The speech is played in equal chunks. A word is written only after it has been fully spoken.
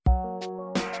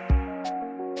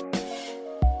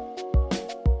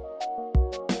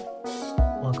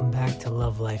back to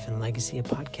Love, Life, and Legacy, a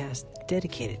podcast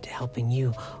dedicated to helping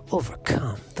you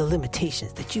overcome the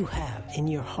limitations that you have in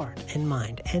your heart and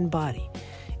mind and body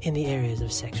in the areas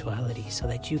of sexuality so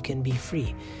that you can be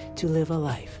free to live a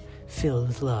life filled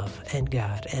with love and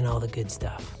God and all the good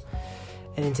stuff.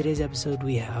 And in today's episode,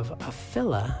 we have a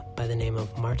fella by the name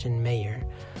of Martin Mayer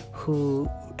who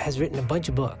has written a bunch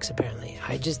of books, apparently.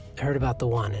 I just heard about the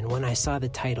one, and when I saw the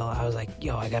title, I was like,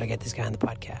 yo, I gotta get this guy on the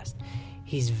podcast.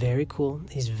 He's very cool.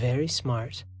 He's very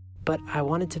smart. But I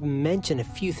wanted to mention a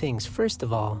few things. First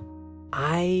of all,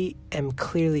 I am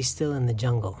clearly still in the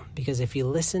jungle because if you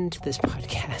listen to this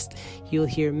podcast, you'll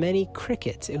hear many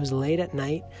crickets. It was late at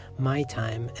night, my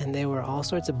time, and there were all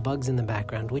sorts of bugs in the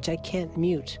background, which I can't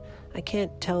mute. I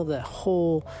can't tell the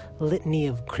whole litany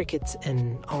of crickets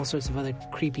and all sorts of other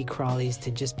creepy crawlies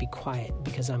to just be quiet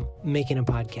because I'm making a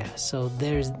podcast. So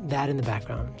there's that in the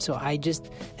background. So I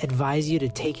just advise you to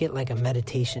take it like a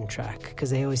meditation track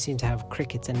because they always seem to have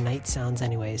crickets and night sounds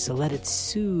anyway. So let it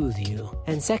soothe you.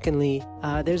 And secondly,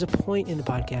 there's a point in the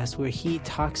podcast where he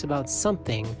talks about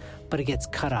something, but it gets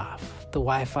cut off. The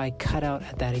Wi-Fi cut out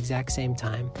at that exact same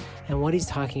time. And what he's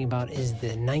talking about is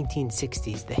the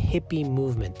 1960s, the hippie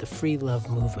movement, the free love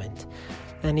movement.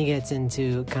 And he gets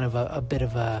into kind of a bit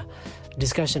of a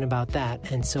discussion about that.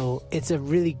 And so it's a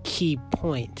really key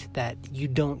point that you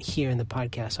don't hear in the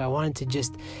podcast. So I wanted to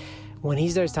just, when he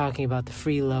starts talking about the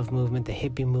free love movement, the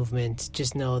hippie movement,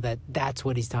 just know that that's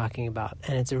what he's talking about.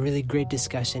 And it's a really great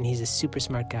discussion. He's a super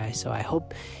smart guy. So I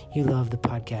hope you love the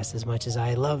podcast as much as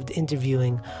I loved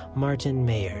interviewing Martin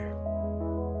Mayer.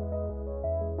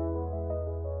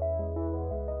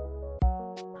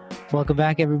 Welcome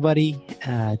back, everybody,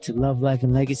 to Love, Life,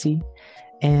 and Legacy.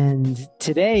 And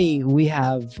today we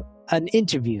have an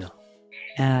interview.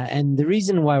 And the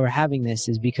reason why we're having this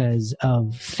is because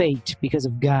of fate, because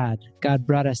of God. God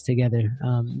brought us together.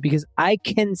 Because I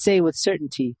can say with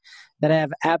certainty that I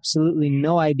have absolutely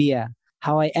no idea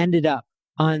how I ended up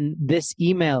on this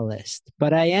email list.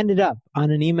 But I ended up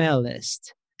on an email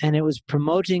list, and it was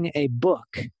promoting a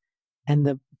book. And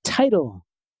the title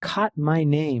caught my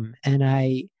name, and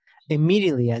I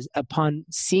immediately, upon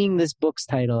seeing this book's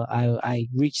title, I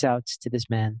reached out to this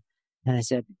man. And I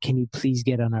said, can you please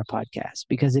get on our podcast?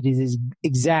 Because it is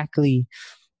exactly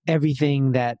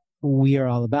everything that we are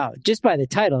all about, just by the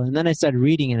title. And then I started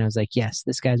reading it, and I was like, yes,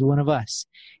 this guy's one of us.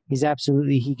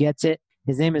 He gets it.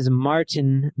 His name is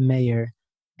Martin Mayer.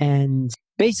 And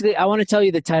basically, I want to tell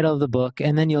you the title of the book,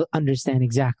 and then you'll understand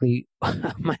exactly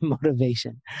my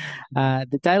motivation.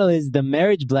 The title is The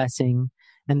Marriage Blessing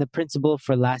and the Principle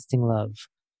for Lasting Love,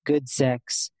 Good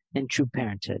Sex, and True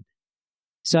Parenthood.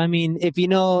 So, I mean, if you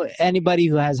know anybody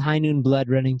who has high noon blood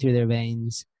running through their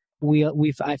veins,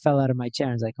 I fell out of my chair.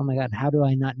 I was like, oh my God, how do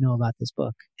I not know about this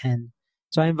book? And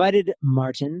so I invited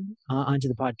Martin onto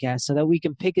the podcast so that we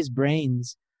can pick his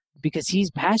brains because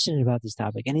he's passionate about this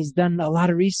topic and he's done a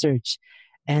lot of research.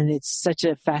 And it's such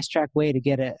a fast track way to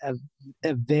get a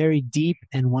very deep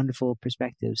and wonderful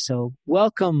perspective. So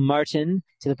welcome, Martin,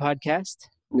 to the podcast.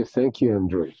 Thank you,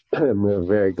 Andrew. I'm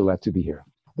very glad to be here.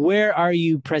 Where are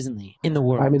you presently in the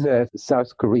world? I'm in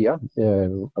South Korea,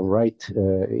 right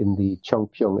in the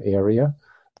Chongpyeong area.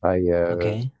 I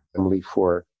lived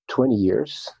for 20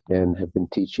 years and have been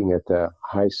teaching at the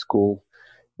high school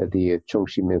at the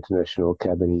Chongshim International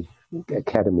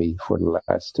Academy for the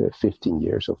last 15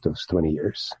 years of those 20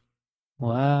 years.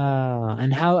 Wow.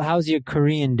 And how's your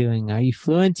Korean doing? Are you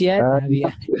fluent yet?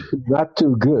 Not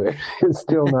too good.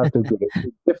 Still not too good. It's a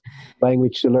difficult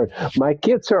language to learn. My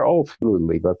kids are all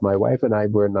fluently, but my wife and I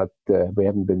we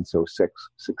haven't been so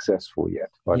successful yet,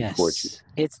 unfortunately. Yes.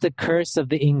 It's the curse of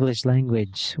the English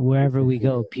language. Wherever we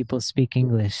go, people speak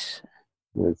English.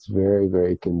 It's very,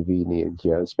 very convenient,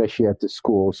 especially at the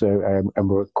school. So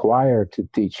I'm required to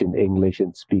teach in English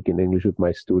and speak in English with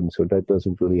my students, so that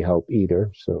doesn't really help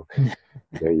either. So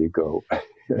there you go.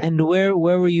 And where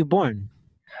were you born?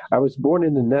 I was born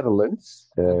in the Netherlands,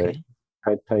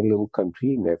 tiny little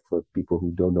country. And for people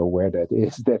who don't know where that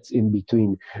is, that's in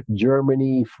between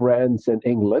Germany, France, and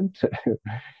England.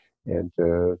 And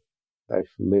I've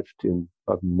lived in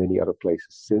many other places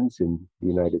since, in the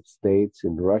United States,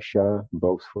 in Russia,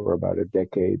 both for about a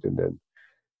decade, and then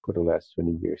for the last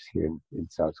 20 years here in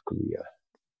South Korea.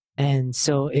 And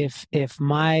so if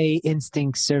my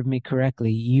instincts serve me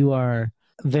correctly, you are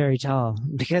very tall,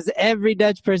 because every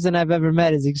Dutch person I've ever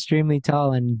met is extremely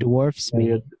tall and dwarfs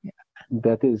me.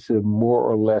 that is a more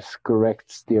or less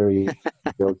correct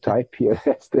stereotype.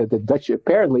 Yes, the Dutch,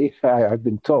 apparently, I've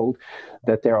been told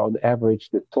that they're on average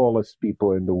the tallest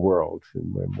people in the world,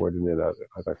 more than in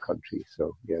other countries.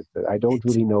 So, yeah, I don't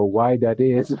really know why that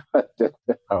is, but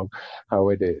how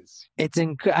it is.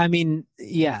 I mean,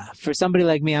 yeah, for somebody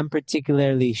like me, I'm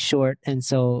particularly short, and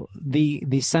so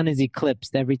the sun is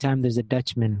eclipsed every time there's a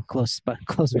Dutchman close by.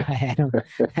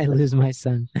 I lose my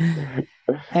sun.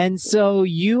 And so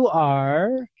you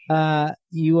are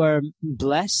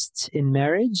blessed in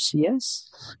marriage, yes?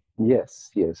 Yes.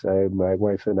 My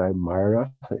wife and I,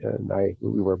 Myra,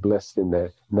 we were blessed in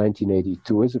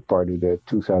 1982 as a part of the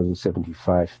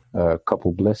 2075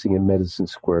 couple blessing in Madison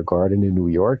Square Garden in New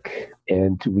York,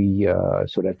 and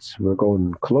we're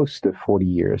going close to 40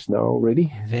 years now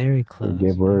already. Very close.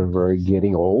 We're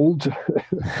getting old,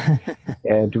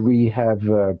 and we have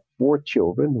 4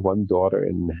 children, 1 daughter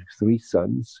and 3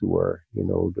 sons who are,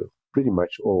 pretty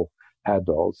much all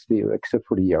adults, except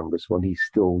for the youngest one. He's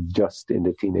still just in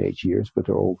the teenage years, but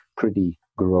they're all pretty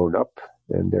grown up,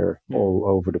 and they're all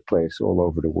over the place, all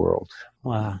over the world.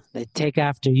 Wow. They take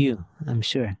after you, I'm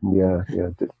sure. Yeah,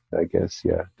 I guess,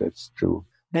 yeah, that's true.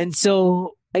 And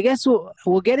so I guess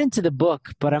we'll get into the book,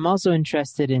 but I'm also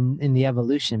interested in the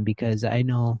evolution, because I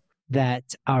know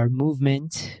that our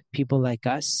movement, people like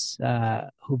us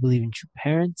who believe in true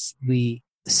parents,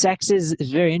 sex is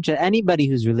very interesting. Anybody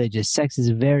who's religious, sex is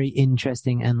a very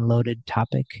interesting and loaded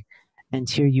topic. And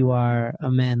here you are, a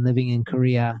man living in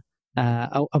Korea,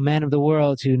 a man of the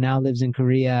world who now lives in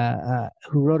Korea,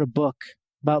 who wrote a book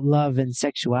about love and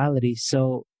sexuality.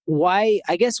 So I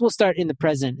guess we'll start in the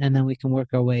present, and then we can work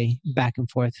our way back and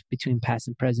forth between past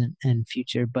and present and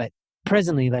future. But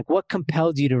presently, like, what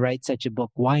compelled you to write such a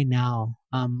book? Why now?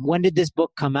 When did this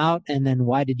book come out? And then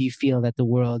why did you feel that the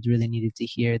world really needed to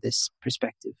hear this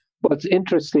perspective? Well, it's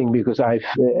interesting because I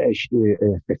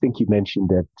think you mentioned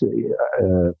that,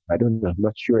 I don't know, I'm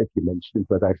not sure if you mentioned it,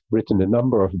 but I've written a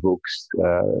number of books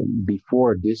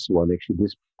before this one. Actually,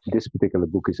 this particular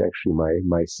book is actually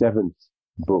my 7th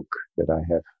book that I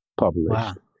have published.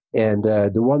 Wow. And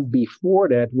the one before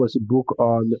that was a book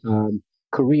on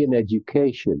Korean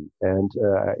education. And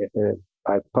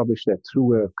I published that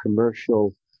through a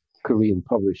commercial Korean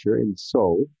publisher in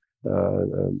Seoul.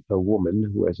 A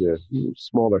woman who has a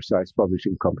smaller size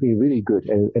publishing company, really good,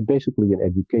 and basically an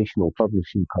educational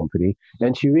publishing company.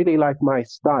 And she really liked my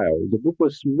style. The book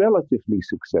was relatively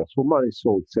successful. Mine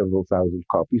sold several thousand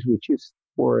copies, which is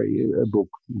for a book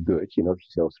good. She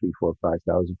sells 3, 4,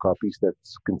 5,000 copies.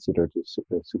 That's considered a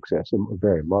success, a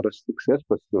very modest success,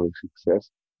 but still a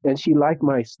success. And she liked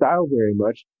my style very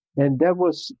much. And that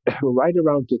was right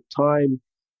around the time,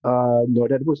 no,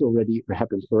 that was already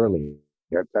happened earlier.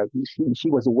 She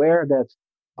was aware that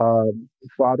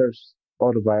father's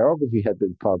autobiography had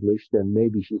been published, and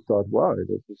maybe she thought, wow,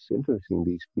 that is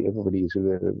interesting. Everybody is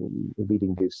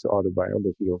reading this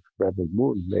autobiography of Reverend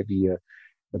Moon.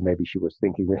 Maybe she was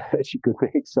thinking that she could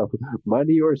make some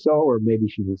money or so, or maybe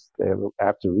she was,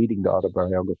 after reading the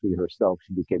autobiography herself,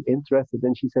 she became interested.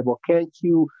 And she said, well, can't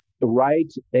you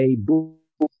write a book?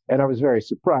 And I was very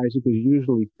surprised, because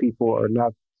usually people are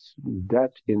not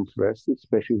that interested,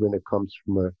 especially when it comes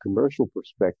from a commercial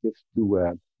perspective,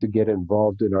 to get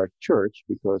involved in our church,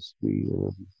 because we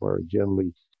were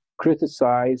generally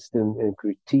criticized and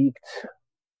critiqued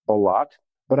a lot.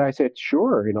 But I said,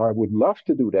 sure, I would love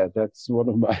to do that. That's one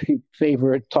of my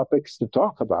favorite topics to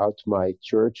talk about: my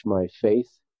church, my faith,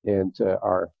 and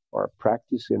our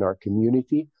practice in our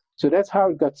community. So that's how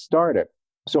it got started.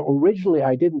 So originally,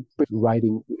 I didn't put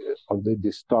writing on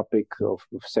this topic of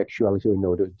sexuality.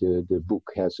 The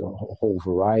book has a whole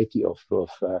variety of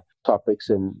topics,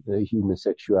 and human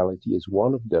sexuality is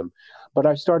one of them. But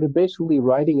I started basically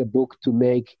writing a book to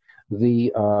make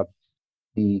the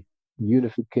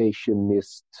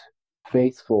unificationist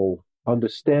faithful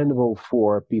understandable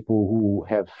for people who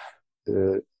have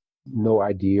no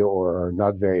idea or are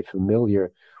not very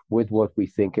familiar with what we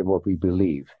think and what we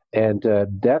believe. And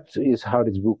that is how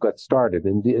this book got started.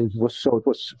 And it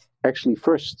was actually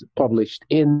first published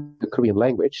in the Korean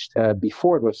language.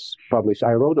 Before it was published,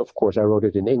 I wrote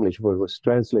it in English, but it was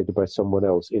translated by someone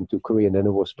else into Korean. And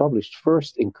it was published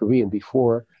first in Korean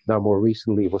before, now more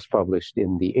recently, it was published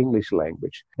in the English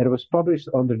language. And it was published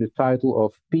under the title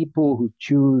of People Who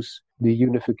Choose the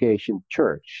Unification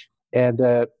Church. And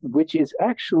which is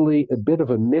actually a bit of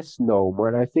a misnomer.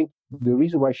 And I think the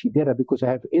reason why she did that, because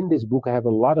in this book, I have a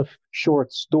lot of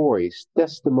short stories,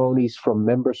 testimonies from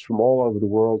members from all over the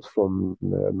world, from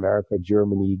America,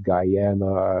 Germany,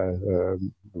 Guyana,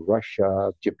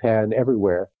 Russia, Japan,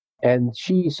 everywhere, And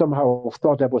she somehow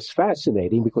thought that was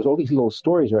fascinating because all these little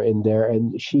stories are in there.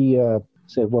 And she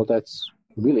said, well, that's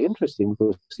really interesting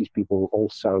because these people all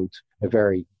sound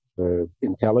very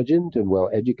intelligent and well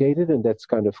educated. And that's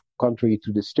kind of contrary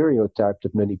to the stereotype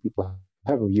that many people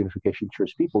have of Unification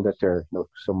Church people, that they're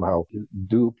somehow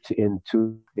duped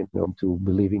into to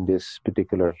believing this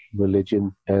particular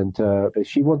religion. And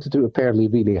she wanted to apparently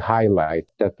really highlight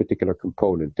that particular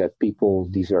component, that people,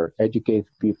 these are educated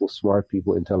people, smart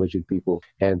people, intelligent people,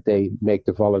 and they make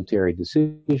the voluntary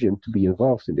decision to be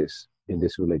involved in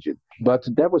this religion. But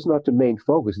that was not the main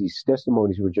focus. These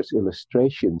testimonies were just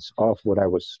illustrations of what I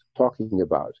was talking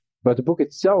about. But the book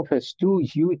itself has two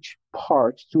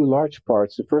large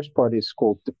parts. The first part is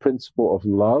called The Principle of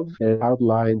Love, and it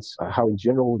outlines how in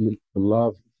general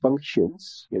love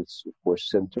functions. It's, of course,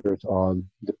 centered on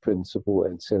the principle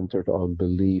and centered on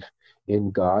belief in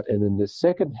God. And then the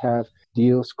second half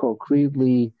deals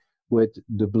concretely with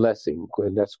the blessing,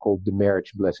 and that's called The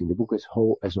Marriage Blessing. The book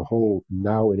as a whole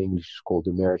now in English is called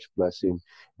The Marriage Blessing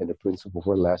and the Principle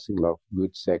for Lasting Love,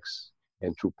 Good Sex,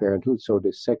 and True Parenthood. So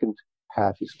the second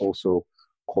half is also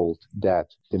called that,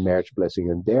 The Marriage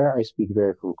Blessing. And there I speak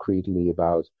very concretely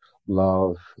about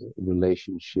love,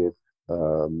 relationship,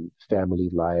 family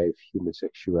life, human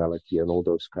sexuality, and all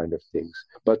those kind of things.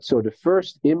 But so the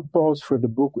first impulse for the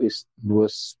book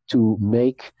was to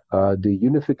make the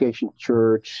Unification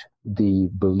Church, the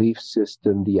belief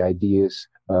system, the ideas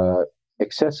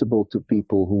accessible to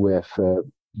people who have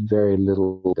very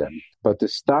little of them. But the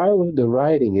style of the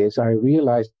writing is, I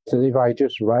realized that if I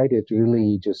just write it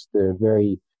really just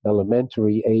very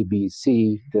elementary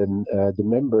ABC, then the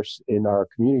members in our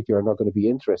community are not going to be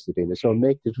interested in it. So I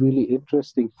make it really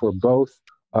interesting for both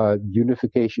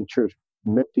Unification Church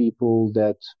people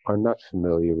that are not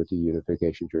familiar with the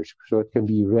Unification Church. So it can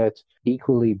be read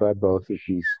equally by both of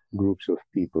these groups of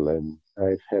people. And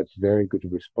I've had very good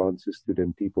responses to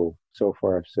them. People so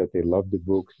far have said they loved the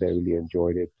book, they really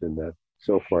enjoyed it, and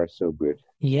so far so good.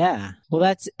 Yeah. Well,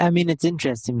 it's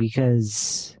interesting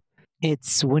because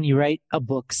it's, when you write a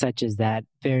book such as that,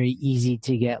 very easy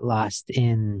to get lost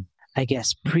in, I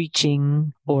guess,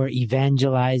 preaching or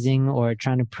evangelizing or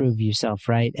trying to prove yourself,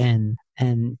 right? And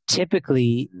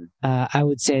typically, I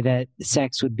would say that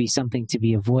sex would be something to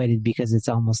be avoided because it's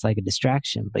almost like a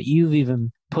distraction. But you've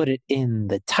even put it in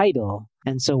the title.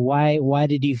 And so why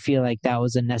did you feel like that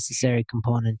was a necessary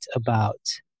component about,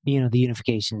 the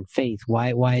unification faith?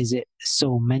 Why is it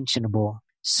so mentionable,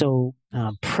 so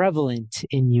prevalent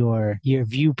in your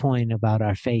viewpoint about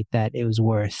our faith, that it was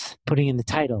worth putting in the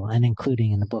title and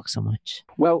including in the book so much?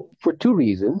 Well, for two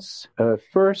reasons.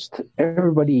 First,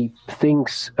 everybody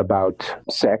thinks about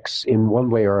sex in one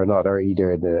way or another,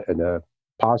 either in a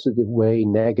positive way,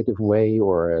 negative way,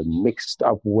 or a mixed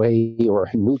up way, or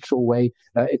a neutral way.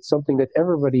 It's something that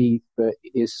everybody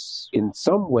is in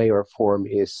some way or form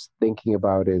is thinking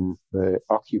about and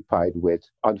occupied with.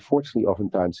 Unfortunately,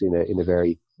 oftentimes in a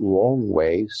very wrong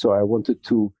way. So I wanted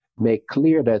to make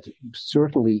clear that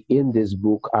certainly in this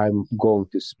book I'm going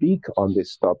to speak on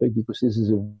this topic because this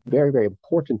is a very, very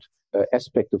important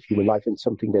aspect of human life and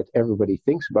something that everybody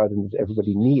thinks about and that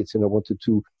everybody needs. And I wanted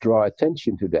to draw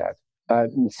attention to that.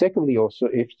 Secondly, also,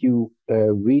 if you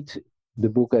read the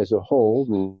book as a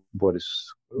whole, what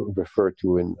is referred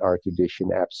to in our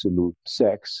tradition, absolute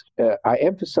sex, I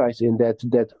emphasize in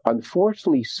that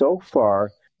unfortunately so far,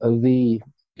 the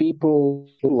people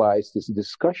who realize this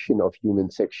discussion of human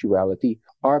sexuality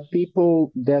are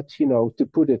people that, to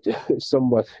put it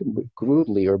somewhat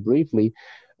crudely or briefly,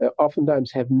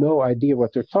 oftentimes have no idea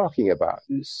what they're talking about.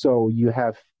 So you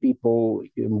have people,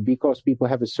 because people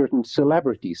have a certain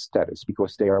celebrity status,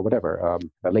 because they are whatever,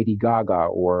 Lady Gaga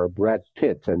or Brad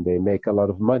Pitt, and they make a lot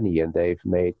of money and they've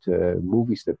made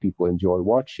movies that people enjoy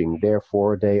watching.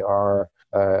 Therefore, they are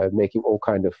making all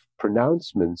kind of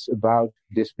pronouncements about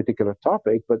this particular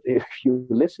topic. But if you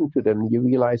listen to them, you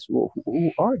realize, well,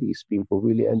 who are these people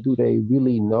really? And do they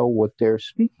really know what they're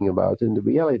speaking about? And the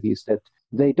reality is that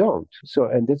they don't. So,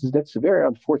 and that's very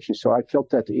unfortunate. So I felt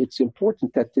that it's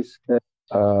important that this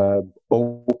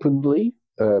openly,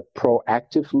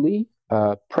 proactively,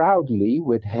 proudly,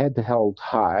 with head held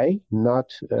high,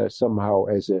 not somehow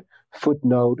as a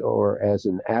footnote or as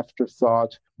an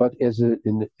afterthought, but as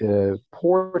a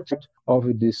portrait of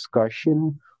a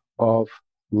discussion of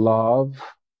love,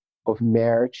 of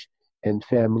marriage, and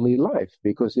family life,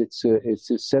 because it's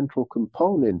a central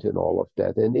component in all of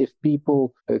that. And if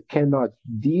people cannot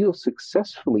deal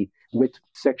successfully with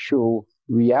sexual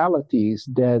realities,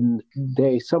 then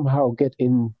they somehow get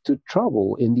into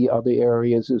trouble in the other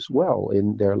areas as well,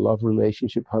 in their love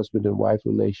relationship, husband and wife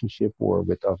relationship, or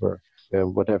with other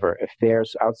whatever,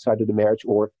 affairs outside of the marriage,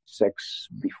 or sex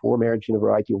before marriage in a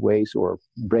variety of ways, or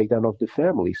breakdown of the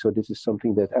family. So this is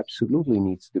something that absolutely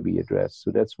needs to be addressed.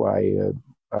 So that's why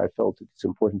I felt it's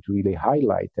important to really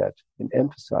highlight that and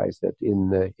emphasize that in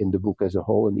the book as a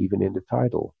whole, and even in the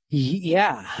title.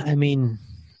 Yeah, I mean,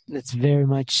 that's very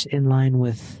much in line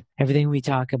with everything we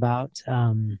talk about.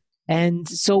 And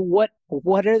so what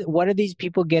are these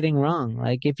people getting wrong?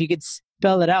 Like, if you could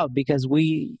spell it out, because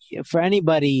for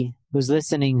anybody who's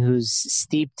listening who's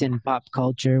steeped in pop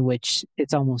culture, which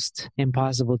it's almost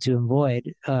impossible to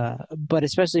avoid, but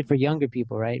especially for younger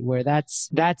people, right, where that's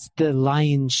the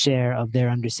lion's share of their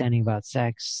understanding about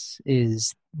sex,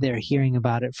 is they're hearing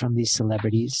about it from these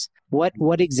celebrities.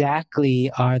 What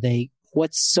exactly are they?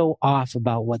 What's so off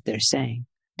about what they're saying?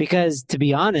 Because, to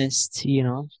be honest,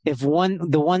 if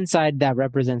the one side that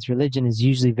represents religion is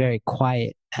usually very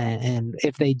quiet, and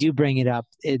if they do bring it up,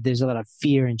 there's a lot of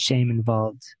fear and shame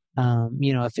involved.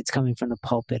 If it's coming from the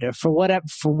pulpit or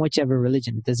from whichever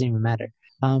religion, it doesn't even matter.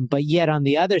 But yet on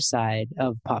the other side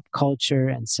of pop culture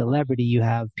and celebrity, you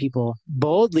have people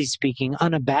boldly speaking,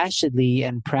 unabashedly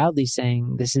and proudly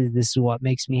saying, this is what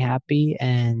makes me happy,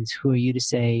 and who are you to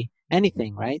say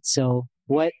anything, right? So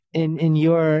what in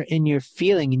your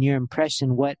feeling, in your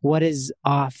impression, what is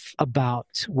off about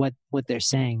what they're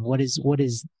saying?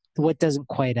 What doesn't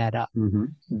quite add up? Mm-hmm.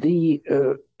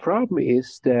 The problem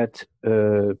is that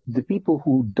the people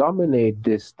who dominate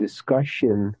this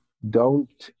discussion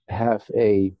don't have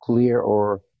a clear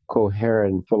or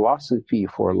coherent philosophy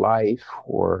for life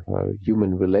or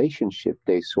human relationship.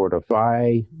 They sort of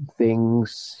try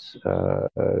things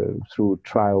through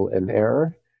trial and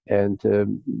error, and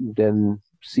then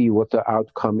see what the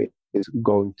outcome is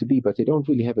going to be. But they don't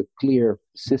really have a clear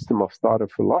system of thought or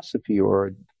philosophy,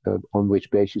 or on which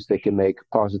basis they can make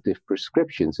positive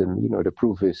prescriptions. And the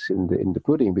proof is in the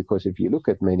pudding, because if you look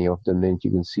at many of them, then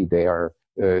you can see they are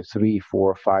 3,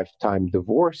 4, 5-time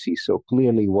divorcees. So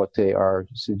clearly what they are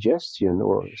suggesting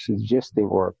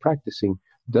or practicing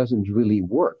doesn't really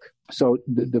work. So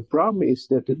the problem is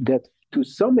that to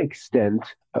some extent,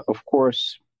 of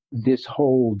course, this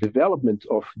whole development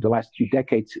of the last 3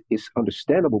 decades is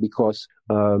understandable, because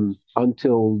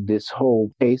until this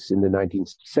whole case in the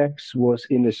 19th, sex was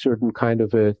in a certain kind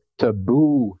of a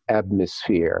taboo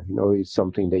atmosphere. It's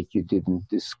something that you didn't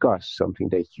discuss, something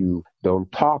that you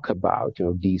don't talk about.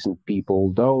 Decent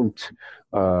people don't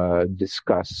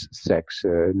discuss sex.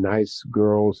 Nice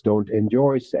girls don't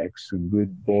enjoy sex.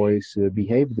 Good boys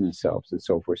behave themselves, and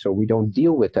so forth. So we don't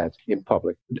deal with that in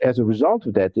public. As a result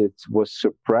of that, it was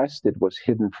suppressed, it was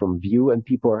hidden from view, and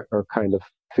people are kind of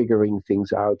figuring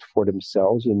things out for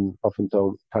themselves, and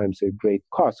oftentimes at great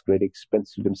cost, great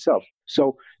expense to themselves.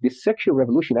 So this sexual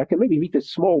revolution, I can maybe read a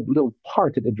small little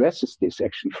part that addresses this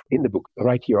actually in the book,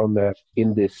 right here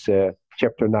in this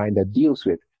chapter 9 that deals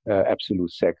with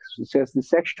absolute sex. It says, the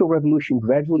sexual revolution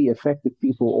gradually affected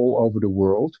people all over the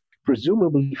world,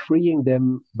 presumably freeing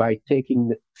them by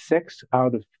taking sex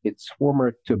out of its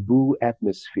former taboo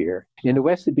atmosphere. In the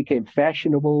West, it became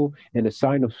fashionable and a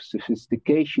sign of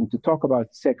sophistication to talk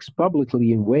about sex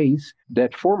publicly in ways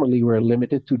that formerly were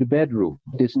limited to the bedroom.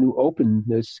 This new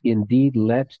openness indeed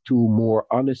led to more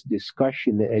honest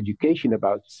discussion and education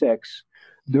about sex.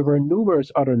 There were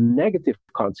numerous other negative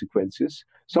consequences,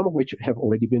 some of which have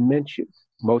already been mentioned.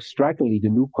 Most strikingly, the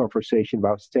new conversation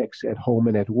about sex at home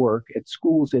and at work, at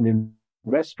schools and in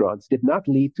restaurants did not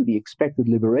lead to the expected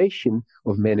liberation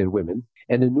of men and women,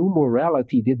 and the new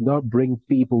morality did not bring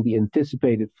people the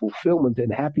anticipated fulfillment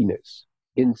and happiness.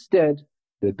 Instead,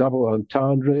 the double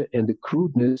entendre and the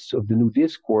crudeness of the new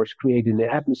discourse created an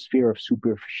atmosphere of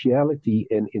superficiality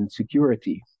and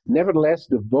insecurity. Nevertheless,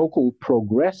 the vocal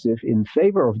progressive in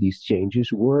favor of these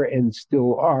changes were and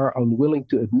still are unwilling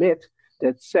to admit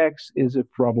that sex is a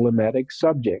problematic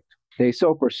subject. They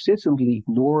so persistently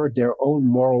ignore their own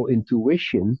moral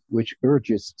intuition, which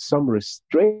urges some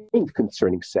restraint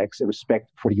concerning sex and respect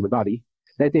for the human body,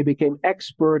 that they became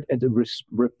expert at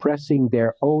repressing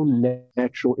their own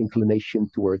natural inclination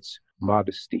towards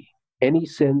modesty. Any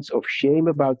sense of shame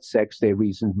about sex, they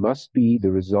reasoned, must be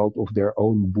the result of their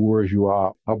own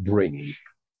bourgeois upbringing.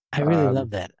 I really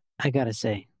love that. I gotta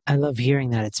say, I love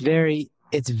hearing that. It's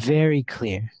very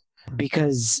clear,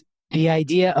 because the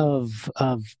idea of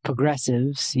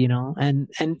progressives, and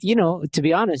to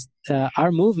be honest,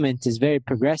 our movement is very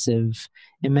progressive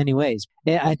in many ways.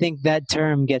 I think that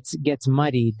term gets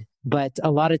muddied, but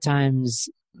a lot of times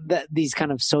these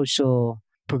kind of social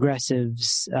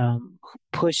progressives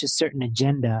push a certain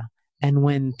agenda, and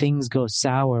when things go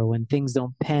sour, when things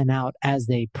don't pan out as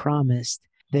they promised,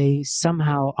 they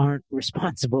somehow aren't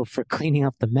responsible for cleaning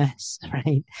up the mess,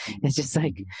 right? It's just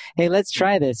like, hey, let's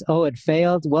try this. Oh, it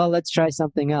failed. Well, let's try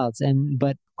something else.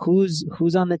 But who's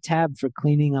on the tab for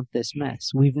cleaning up this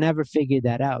mess? We've never figured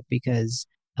that out because,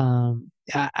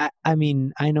 I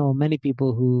mean, I know many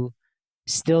people who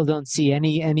still don't see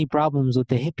any problems with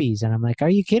the hippies, and I'm like, are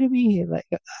you kidding me? Like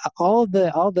all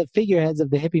the figureheads of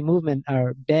the hippie movement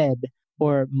are dead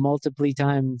or multiple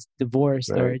times divorced,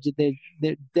 right. Or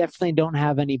they definitely don't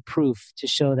have any proof to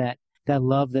show that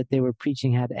love that they were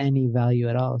preaching had any value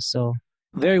at all. So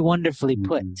very wonderfully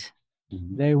put.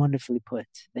 Mm-hmm. Very wonderfully put.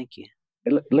 Thank you.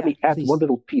 Let me add one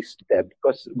little piece to that,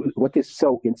 because what is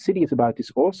so insidious about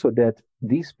is also that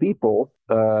these people,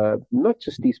 not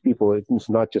just these people, it's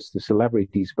not just the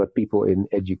celebrities, but people in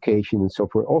education and so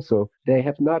forth also, they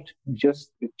have not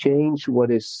just changed what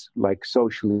is like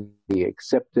socially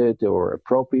accepted or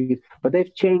appropriate, but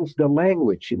they've changed the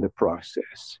language in the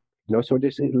process. So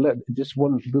there's just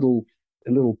one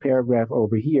little paragraph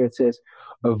over here. It says,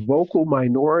 a vocal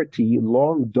minority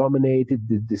long dominated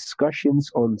the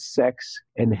discussions on sex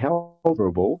and health,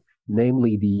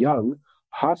 namely the young,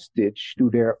 hostage to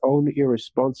their own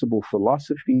irresponsible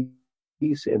philosophies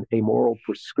and amoral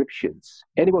prescriptions.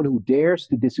 Anyone who dares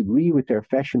to disagree with their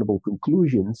fashionable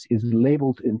conclusions is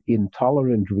labeled an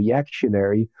intolerant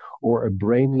reactionary or a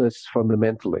brainless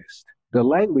fundamentalist. The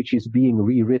language is being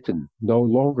rewritten. No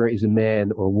longer is a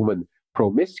man or woman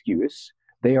promiscuous,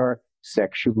 they are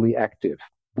sexually active.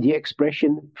 The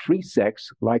expression free sex,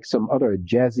 like some other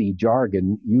jazzy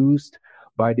jargon used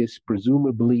by this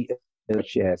presumably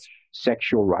such as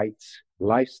sexual rights,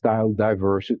 lifestyle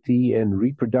diversity, and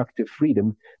reproductive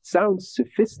freedom, sounds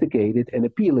sophisticated and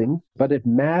appealing, but it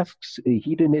masks a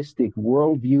hedonistic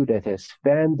worldview that has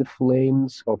fanned the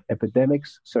flames of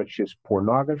epidemics such as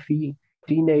pornography,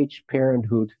 teenage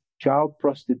parenthood, child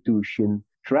prostitution,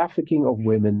 trafficking of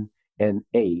women, and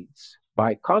AIDS.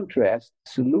 By contrast,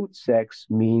 salute sex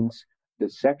means the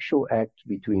sexual act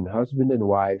between husband and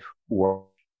wife who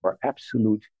are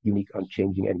absolute, unique,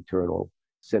 unchanging, and eternal,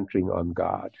 centering on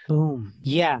God. Boom.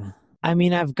 Yeah. I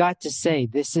mean, I've got to say,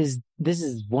 this is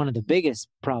one of the biggest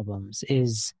problems,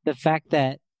 is the fact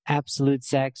that absolute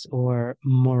sex or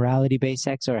morality-based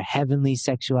sex or heavenly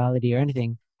sexuality or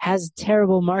anything has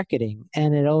terrible marketing,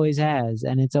 and it always has,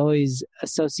 and it's always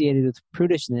associated with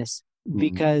prudishness.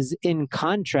 Because in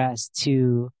contrast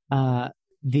to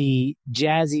the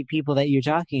jazzy people that you're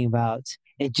talking about,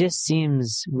 it just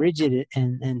seems rigid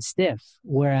and stiff.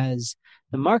 Whereas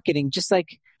the marketing, just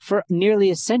like for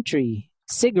nearly a century,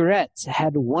 cigarettes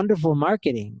had wonderful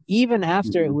marketing. Even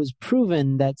after it was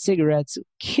proven that cigarettes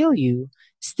kill you,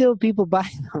 still people buy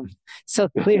them. So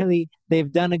clearly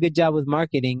they've done a good job with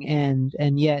marketing,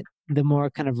 and yet the more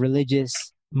kind of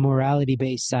religious,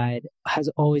 morality-based side has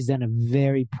always done a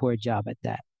very poor job at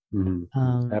that.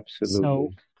 Absolutely. So,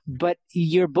 but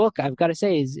your book, I've got to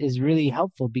say, is really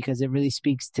helpful because it really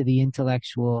speaks to the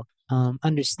intellectual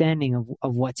understanding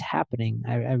of what's happening.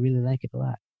 I really like it a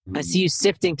lot. I see you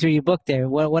sifting through your book there.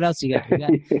 What else you got?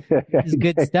 This is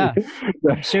good stuff.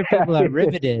 I'm sure people are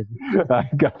riveted. I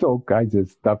got all kinds of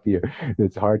stuff here.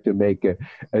 It's hard to make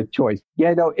a choice.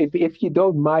 Yeah, no, if you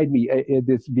don't mind me,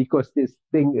 because this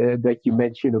thing that you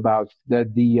mentioned about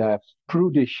the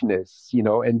prudishness,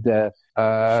 and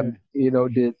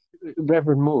the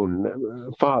Reverend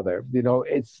Moon, Father,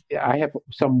 I have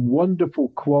some wonderful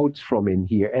quotes from in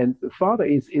here, and Father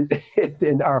is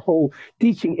in our whole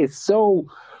teaching is so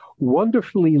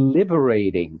wonderfully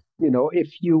liberating.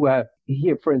 If you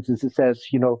here, for instance, it says,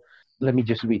 let me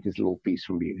just read this little piece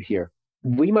from you here.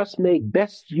 We must make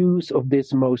best use of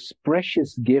this most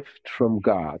precious gift from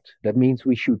God. That means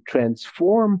we should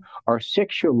transform our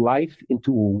sexual life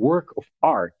into a work of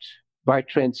art. By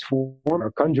transforming our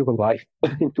conjugal life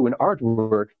into an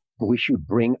artwork, we should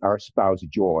bring our spouse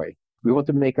joy. We want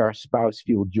to make our spouse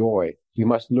feel joy. We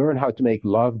must learn how to make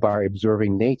love by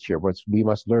observing nature. We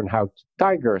must learn how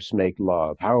tigers make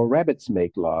love, how rabbits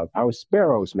make love, how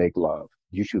sparrows make love.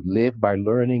 You should live by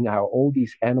learning how all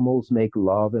these animals make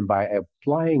love and by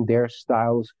applying their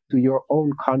styles to your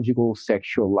own conjugal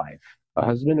sexual life. A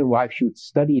husband and wife should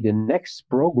study the next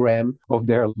program of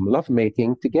their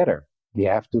lovemaking together. They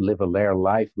have to live their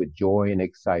life with joy and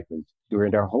excitement.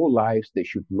 During their whole lives, they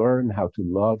should learn how to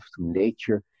love through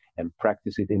nature and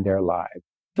practice it in their lives.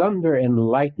 Thunder and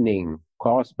lightning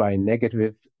caused by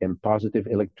negative and positive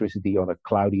electricity on a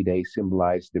cloudy day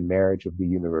symbolize the marriage of the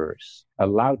universe. A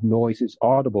loud noise is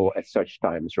audible at such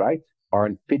times, right?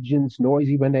 Aren't pigeons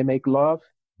noisy when they make love?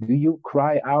 Do you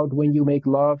cry out when you make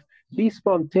love? Be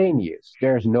spontaneous.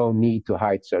 There's no need to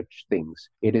hide such things.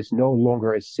 It is no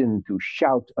longer a sin to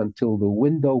shout until the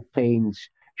window panes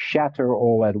shatter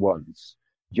all at once.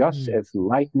 Just as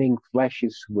lightning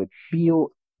flashes with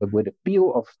a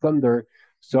peal of thunder,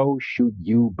 so should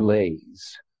you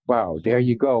blaze. Wow, there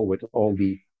you go with all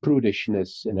the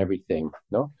prudishness and everything.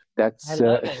 No, I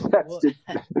love it. that's Well, the.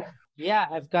 yeah,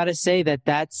 I've got to say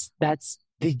that's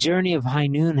the journey of High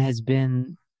Noon has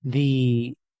been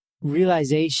the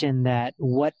realization that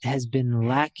what has been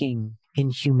lacking in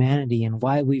humanity and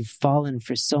why we've fallen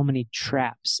for so many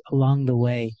traps along the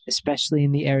way, especially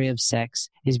in the area of sex,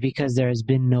 is because there has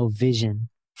been no vision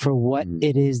for what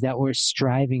it is that we're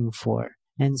striving for.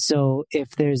 And so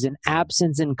if there's an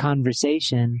absence in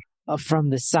conversation from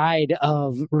the side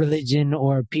of religion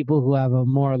or people who have a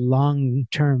more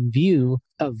long-term view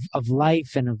of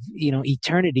life and of,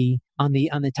 eternity on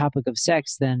the topic of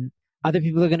sex, then other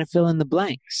people are going to fill in the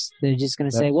blanks. They're just going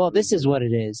to say, well, this is what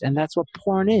it is. And that's what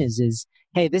porn is,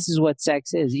 hey, this is what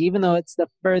sex is. Even though it's the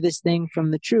furthest thing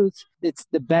from the truth, it's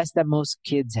the best that most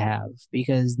kids have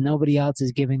because nobody else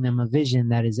is giving them a vision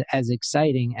that is as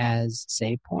exciting as,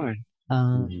 say, porn.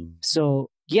 So,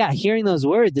 yeah, hearing those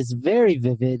words, it's very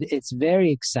vivid. It's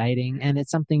very exciting. And it's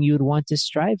something you would want to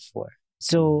strive for.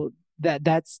 So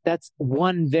that's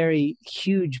one very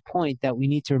huge point that we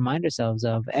need to remind ourselves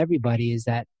of, everybody, is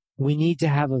that we need to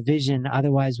have a vision.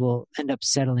 Otherwise, we'll end up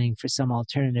settling for some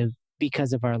alternative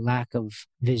because of our lack of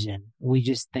vision. We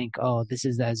just think, oh, this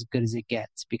is as good as it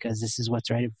gets because this is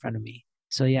what's right in front of me.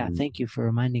 So, yeah, thank you for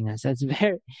reminding us. That's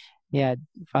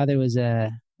Father was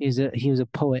he was a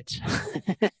poet,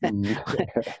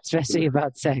 especially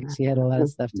about sex. He had a lot of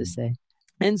stuff to say.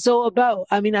 And so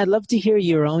I'd love to hear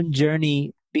your own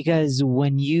journey, because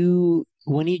when you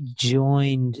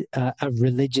joined a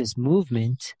religious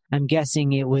movement, I'm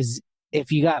guessing it was,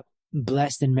 if you got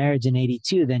blessed in marriage in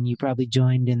 82, then you probably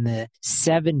joined in the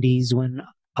 70s when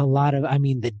a lot of,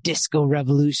 the disco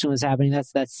revolution was happening.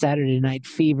 That's Saturday Night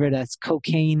Fever, that's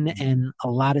cocaine and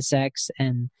a lot of sex.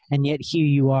 And yet here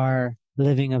you are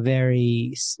living a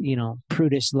very,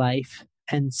 prudish life.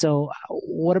 And so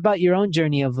what about your own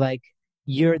journey of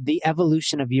the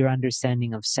evolution of your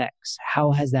understanding of sex?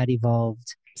 How has that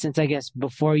evolved since, I guess,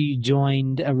 before you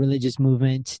joined a religious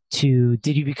movement did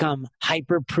you become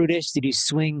hyper prudish? Did you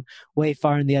swing way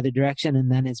far in the other direction? And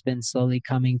then it's been slowly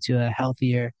coming to a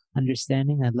healthier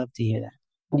understanding? I'd love to hear that.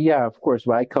 Yeah, of course.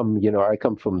 Well, I come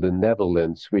from the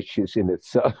Netherlands, which is in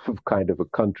itself kind of a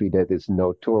country that is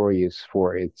notorious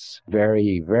for its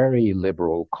very, very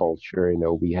liberal culture.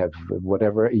 We have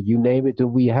whatever, you name it,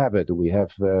 we have it. We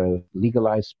have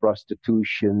legalized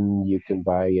prostitution. You can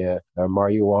buy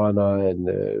marijuana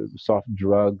and soft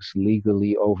drugs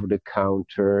legally over the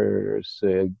counters.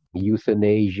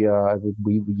 Euthanasia,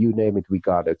 you name it, we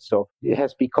got it. So it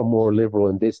has become more liberal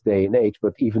in this day and age.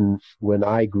 But even when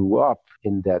I grew up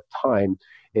in that time,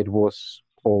 it was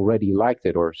already like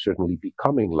that, or certainly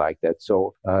becoming like that.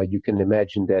 So you can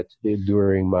imagine that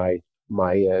during my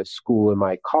school and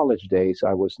my college days,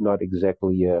 I was not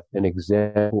exactly an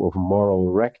example of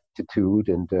moral rectitude,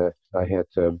 and I had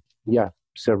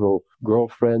several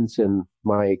girlfriends, and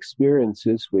my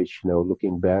experiences, which,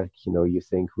 looking back, you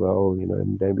think, well,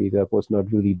 maybe that was not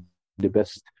really the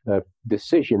best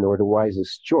decision or the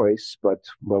wisest choice, but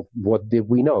what did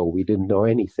we know? We didn't know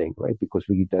anything, right? Because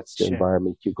that's the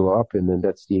environment you grow up in, and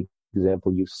that's the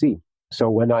example you see. So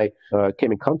when I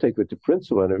came in contact with the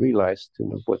principal, and I realized,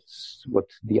 what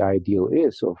the ideal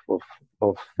is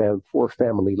for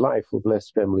family life, for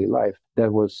blessed family life,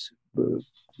 that was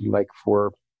like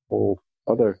for all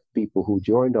other people who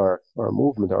joined our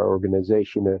movement, our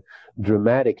organization, a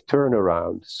dramatic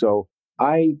turnaround. So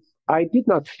I did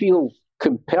not feel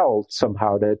compelled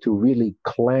somehow to really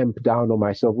clamp down on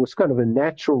myself. It was kind of a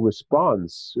natural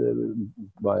response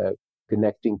by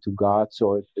connecting to God.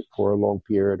 So for a long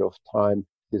period of time,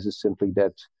 this is simply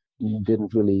that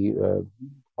didn't really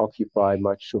occupy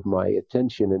much of my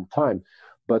attention and time.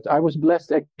 But I was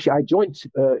blessed. Actually, I joined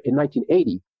in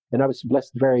 1980. And I was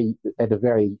blessed at a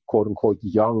very quote unquote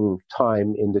young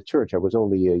time in the church. I was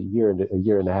only a year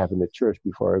and a half in the church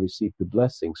before I received the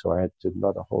blessing. So I had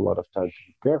not a whole lot of time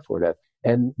to prepare for that.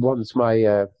 And once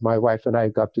my wife and I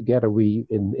got together, we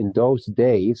in those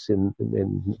days, and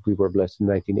we were blessed in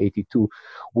 1982,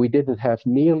 we didn't have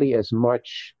nearly as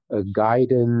much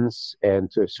guidance,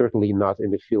 and certainly not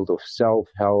in the field of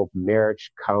self-help,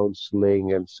 marriage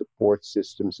counseling, and support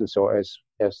systems, and so as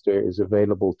there is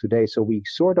available today. So we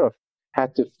sort of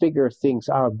had to figure things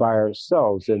out by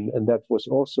ourselves, and that was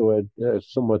also a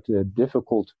somewhat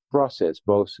difficult process,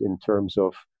 both in terms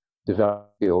of developing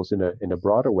skills in a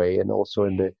broader way, and also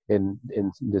in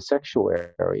the sexual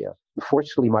area.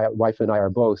 fortunately, my wife and I are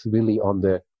both really on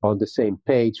the same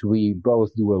page. We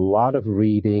both do a lot of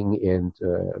reading in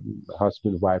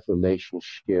husband-wife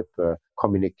relationship,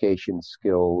 communication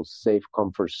skills, safe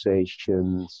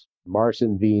conversations, Mars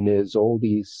and Venus, all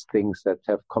these things that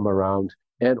have come around,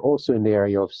 and also in the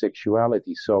area of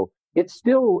sexuality. So it's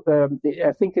still,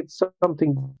 I think it's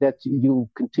something that you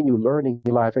continue learning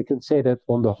in life. I can say that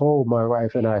on the whole, my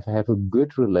wife and I have a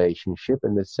good relationship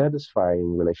and a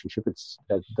satisfying relationship.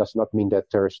 That does not mean that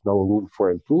there's no room for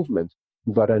improvement.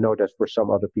 But I know that for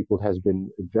some other people it has been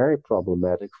very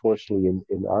problematic. Fortunately,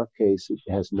 in our case, it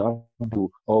has not to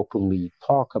openly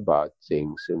talk about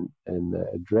things and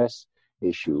address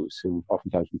issues. And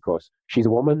oftentimes because she's a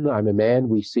woman, I'm a man,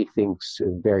 we see things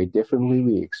very differently,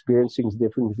 we experience things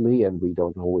differently, and we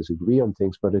don't always agree on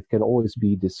things, but it can always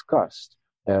be discussed.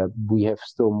 We have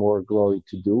still more growing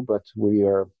to do, but we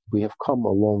have come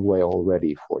a long way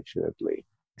already, fortunately.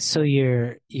 So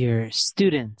your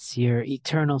students, your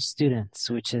eternal students,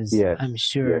 which is, yes, I'm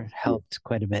sure, yes, helped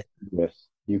quite a bit. Yes,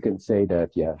 you can say that.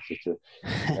 Yes,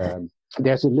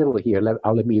 there's a little here.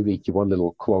 Let me read you one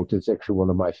little quote. It's actually one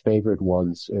of my favorite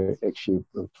ones, actually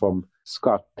from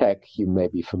Scott Peck. You may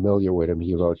be familiar with him.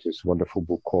 He wrote this wonderful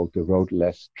book called The Road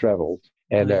Less Traveled.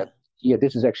 And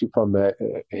this is actually from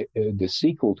the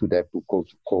sequel to that book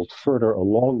called Further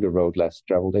Along the Road Less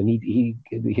Traveled. And he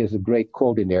has a great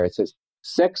quote in there. It says,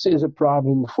 "Sex is a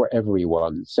problem for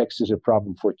everyone. Sex is a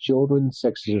problem for children.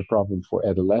 Sex is a problem for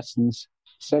adolescents.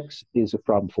 Sex is a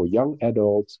problem for young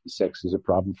adults. Sex is a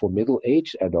problem for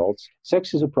middle-aged adults.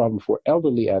 Sex is a problem for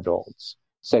elderly adults.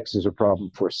 Sex is a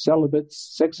problem for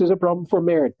celibates. Sex is a problem for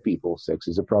married people. Sex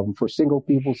is a problem for single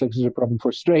people. Sex is a problem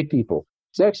for straight people.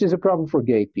 Sex is a problem for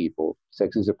gay people.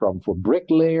 Sex is a problem for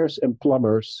bricklayers and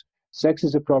plumbers. Sex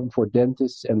is a problem for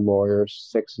dentists and lawyers.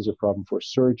 Sex is a problem for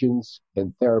surgeons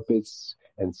and therapists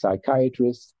and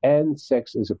psychiatrists. And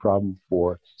sex is a problem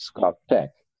for Scott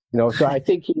Peck." So I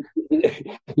think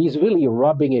he's really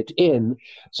rubbing it in.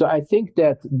 So I think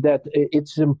that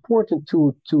it's important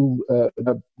to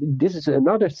this is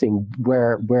another thing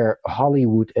where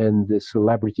Hollywood and the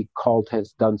celebrity cult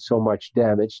has done so much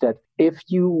damage, that if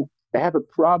you have a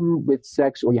problem with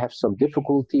sex or you have some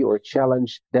difficulty or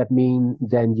challenge,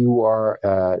 then you are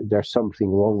there's something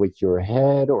wrong with your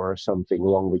head or something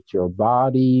wrong with your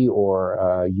body,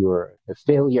 or you're a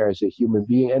failure as a human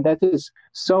being. And that is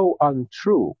so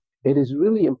untrue. It is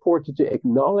really important to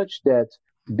acknowledge that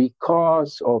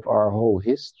because of our whole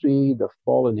history, the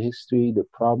fallen history, the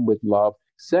problem with love,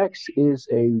 sex is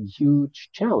a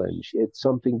huge challenge. It's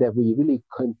something that we really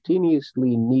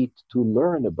continuously need to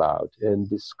learn about and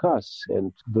discuss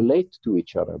and relate to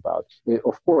each other about.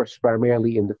 Of course,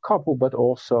 primarily in the couple, but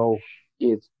also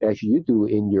as you do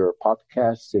in your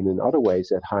podcasts and in other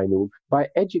ways at High Noon, by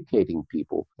educating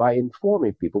people, by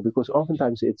informing people, because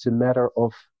oftentimes it's a matter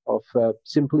of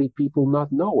simply people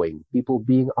not knowing, people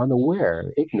being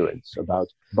unaware, ignorance about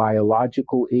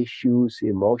biological issues,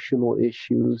 emotional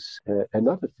issues, and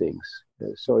other things.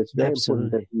 So it's very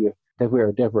important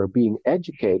that we're being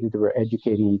educated, that we're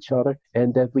educating each other,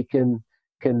 and that we can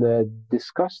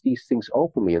discuss these things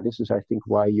openly. And this is, I think,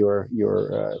 why your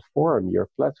forum, your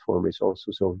platform is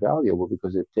also so valuable,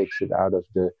 because it takes it out of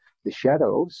the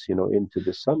shadows, into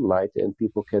the sunlight, and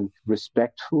people can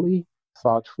respectfully,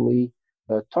 thoughtfully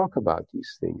talk about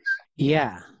these things.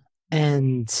 Yeah.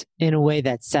 And in a way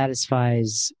that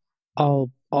satisfies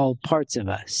all parts of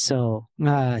us. So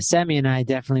Sammy and I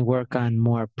definitely work on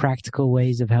more practical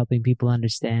ways of helping people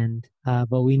understand,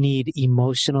 but we need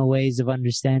emotional ways of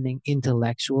understanding,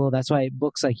 intellectual. That's why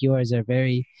books like yours are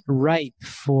very ripe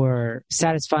for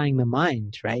satisfying the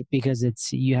mind, right? Because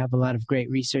you have a lot of great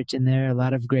research in there, a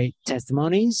lot of great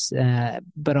testimonies,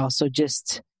 but also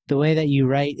just the way that you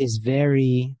write is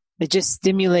it just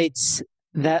stimulates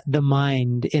the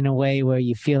mind in a way where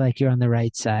you feel like you're on the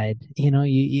right side. You when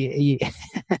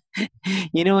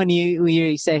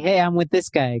you say, "Hey, I'm with this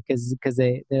guy," because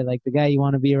they're like the guy you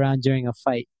want to be around during a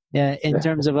fight. In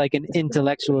terms of like an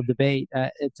intellectual debate,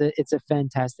 it's a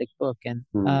fantastic book, and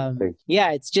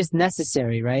it's just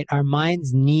necessary, right? Our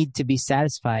minds need to be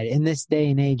satisfied in this day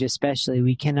and age, especially.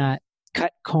 We cannot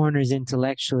cut corners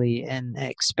intellectually and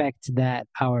expect that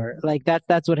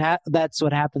that's what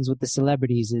happens with the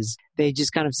celebrities. Is they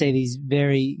just kind of say these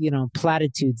very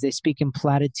platitudes. They speak in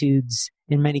platitudes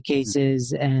in many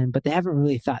cases, but they haven't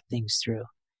really thought things through.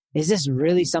 Is this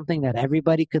really something that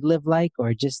everybody could live like,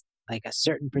 or just like a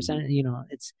certain percentage?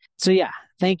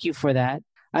 Thank you for that.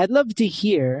 I'd love to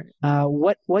hear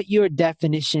what your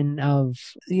definition of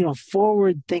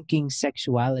forward-thinking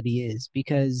sexuality is,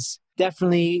 because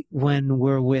definitely when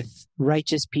we're with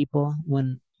righteous people,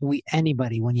 when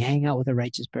anybody, when you hang out with a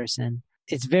righteous person,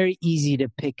 it's very easy to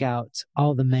pick out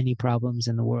all the many problems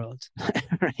in the world,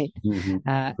 right? Mm-hmm.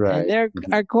 Right. And there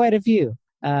are quite a few.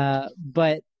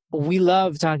 But we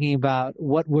love talking about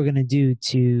what we're going to do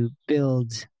to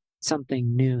build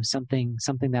something new, something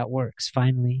that works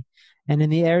finally. And in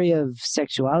the area of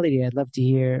sexuality, I'd love to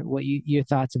hear what your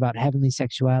thoughts about heavenly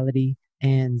sexuality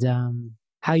and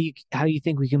how you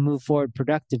think we can move forward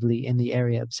productively in the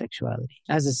area of sexuality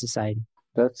as a society.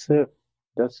 That's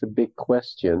a big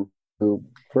question. To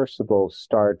first of all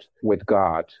start with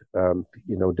God.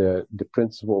 The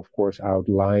principle, of course,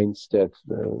 outlines that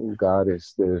God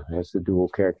has the dual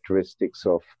characteristics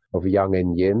of yang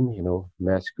and yin,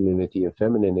 masculinity and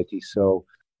femininity. So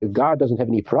God doesn't have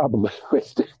any problem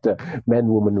with the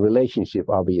man-woman relationship,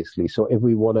 obviously. So if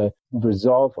we want to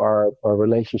resolve our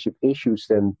relationship issues,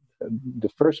 then the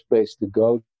first place to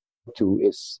go to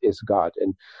is God.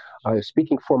 And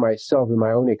speaking for myself in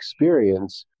my own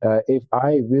experience, if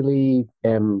I really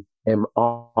am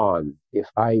on, if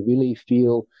I really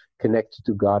feel connected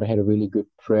to God, I had a really good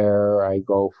prayer, I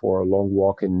go for a long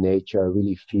walk in nature, I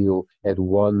really feel at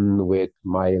one with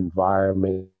my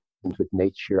environment, with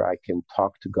nature, I can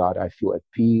talk to God, I feel at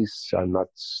peace, I'm not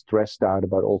stressed out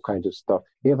about all kinds of stuff.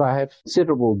 If I have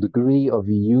considerable degree of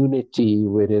unity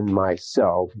within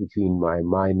myself, between my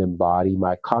mind and body,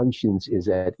 my conscience is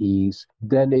at ease,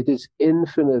 then it is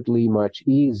infinitely much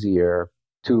easier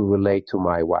to relate to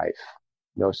my wife.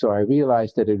 So I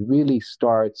realized that it really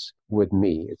starts with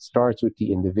me. It starts with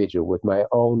the individual, with my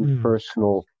own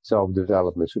personal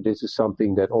self-development. So this is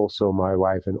something that also my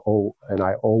wife and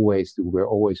I always do. We're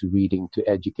always reading to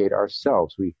educate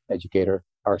ourselves. We educate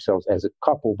ourselves as a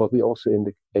couple, but we also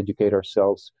educate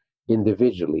ourselves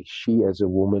individually. She as a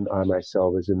woman, I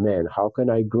myself as a man. How can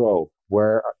I grow?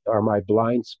 Where are my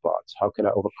blind spots? How can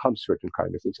I overcome certain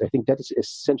kind of things? I think that is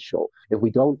essential. If we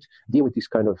don't deal with these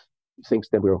kind of things,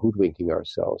 then we're hoodwinking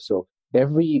ourselves. So I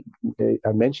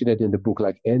mentioned it in the book,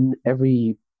 like in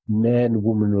every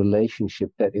man-woman relationship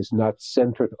that is not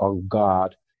centered on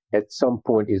God, at some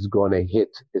point is going to hit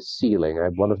a ceiling.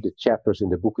 One of the chapters in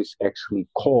the book is actually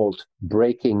called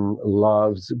Breaking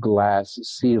Love's Glass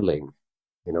Ceiling,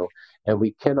 and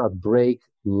we cannot break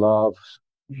love's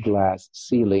glass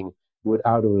ceiling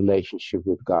without a relationship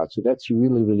with God. So that's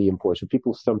really, really important. So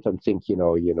people sometimes think,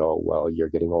 well, you're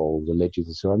getting all religious.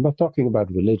 And so I'm not talking about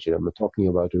religion. I'm talking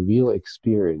about a real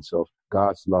experience of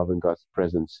God's love and God's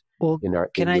presence in your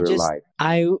life.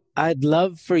 I'd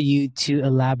love for you to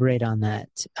elaborate on that,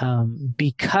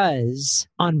 because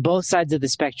on both sides of the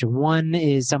spectrum, one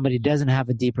is somebody who doesn't have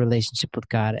a deep relationship with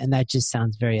God, and that just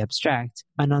sounds very abstract.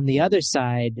 And on the other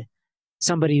side,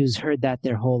 somebody who's heard that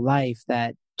their whole life,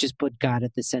 that just put God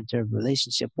at the center of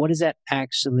relationship. What does that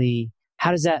actually, how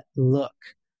does that look?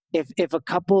 If a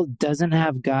couple doesn't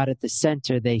have God at the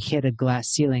center, they hit a glass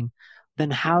ceiling, then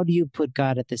how do you put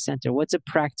God at the center? What's a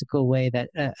practical way that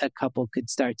a couple could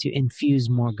start to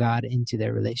infuse more God into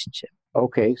their relationship?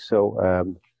 Okay,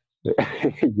 so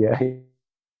yeah.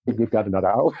 You got another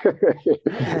hour.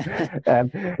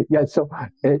 So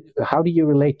how do you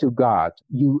relate to God?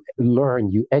 You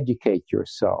learn, you educate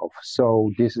yourself.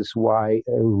 So this is why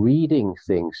reading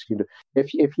things,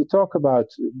 if you talk about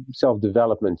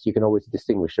self-development, you can always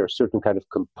distinguish. There are certain kind of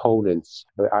components.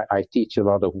 I teach a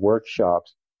lot of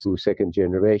workshops to second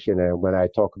generation. And when I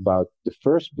talk about the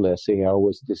first blessing, I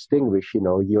always distinguish,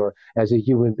 you're, as a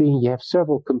human being, you have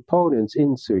several components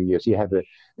inside you. So you have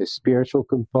a spiritual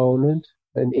component,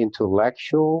 an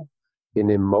intellectual, an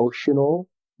emotional,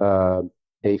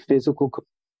 a physical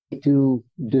to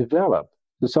develop.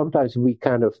 So sometimes we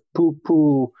kind of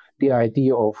poo-poo the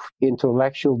idea of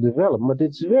intellectual development, but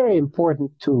it's very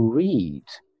important to read.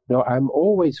 I'm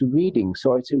always reading,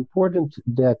 so it's important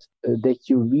that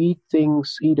you read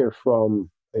things either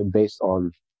from based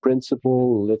on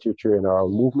principle, literature in our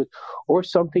movement, or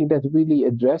something that really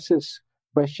addresses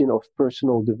question of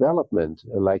personal development,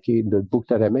 like in the book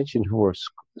that I mentioned for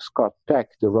Scott Peck,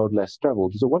 The Road Less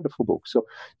Traveled. It's a wonderful book. So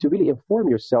to really inform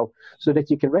yourself so that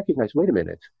you can recognize, wait a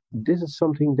minute, this is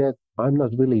something that I'm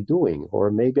not really doing, or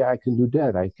maybe I can do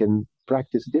that. I can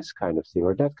practice this kind of thing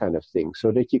or that kind of thing,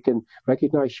 so that you can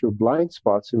recognize your blind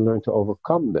spots and learn to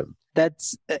overcome them.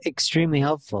 That's extremely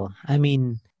helpful. I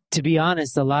mean, to be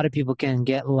honest, a lot of people can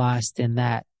get lost in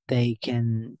that. They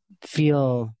can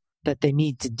feel that they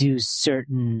need to do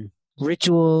certain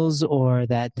rituals, or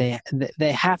that they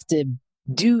have to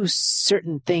do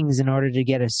certain things in order to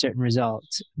get a certain result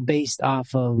based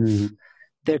off of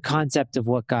their concept of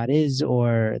what God is,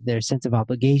 or their sense of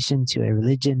obligation to a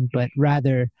religion. But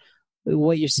rather,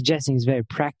 what you're suggesting is very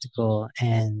practical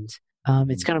and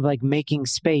It's kind of like making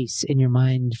space in your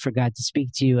mind for God to speak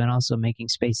to you, and also making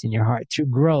space in your heart through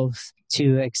growth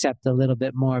to accept a little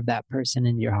bit more of that person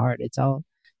in your heart. It's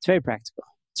very practical.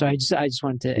 So I just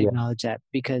wanted to acknowledge that,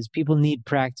 because people need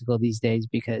practical these days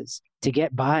because to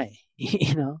get by,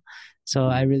 So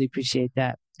I really appreciate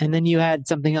that. And then you had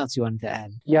something else you wanted to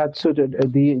add. Yeah. So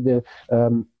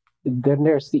then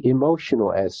there's the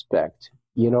emotional aspect.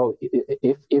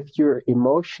 If you're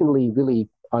emotionally really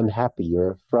unhappy,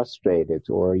 you're frustrated,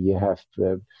 or you have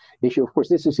issue. Of course,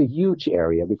 this is a huge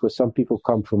area because some people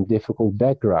come from difficult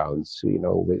backgrounds. In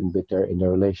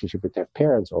their relationship with their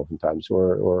parents, oftentimes,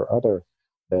 or other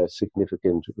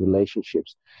significant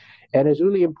relationships. And it's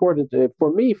really important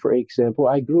for me. For example,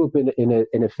 I grew up in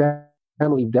a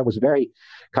family that was very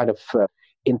kind of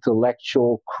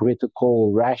intellectual,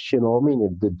 critical, rational. I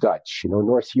mean, the Dutch,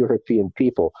 North European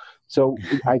people. So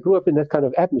I grew up in that kind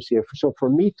of atmosphere. So for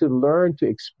me to learn to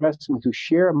express and to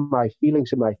share my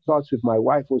feelings and my thoughts with my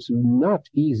wife was not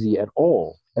easy at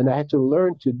all. And I had to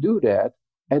learn to do that.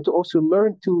 And to also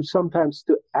learn to sometimes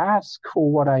to ask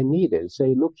for what I needed.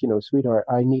 Say, look, sweetheart,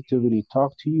 I need to really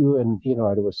talk to you. And,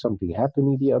 there was something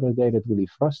happening the other day that really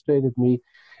frustrated me.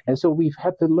 And so we've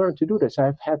had to learn to do this.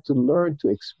 I've had to learn to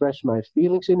express my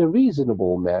feelings in a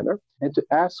reasonable manner and to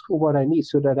ask for what I need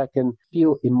so that I can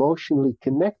feel emotionally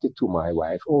connected to my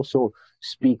wife. Also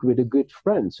speak with a good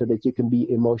friend so that you can be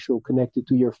emotionally connected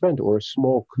to your friend, or a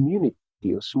small community,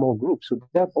 a small group. So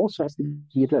that also has to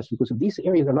be addressed, because if these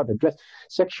areas are not addressed,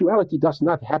 sexuality does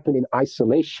not happen in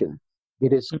isolation.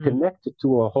 It is connected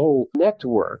to a whole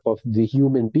network of the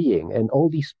human being. And all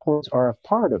these points are a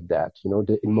part of that,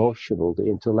 the emotional, the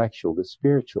intellectual, the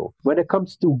spiritual. When it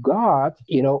comes to God,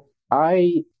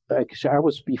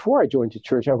 before I joined the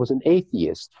church, I was an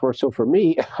atheist. So for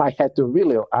me, I had a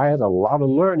lot of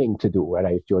learning to do when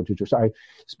I joined the church.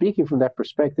 Speaking from that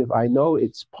perspective, I know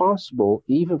it's possible,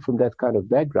 even from that kind of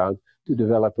background, to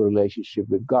develop a relationship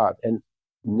with God. And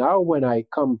now when I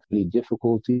come to the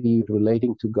difficulty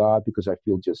relating to God because I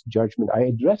feel just judgment, I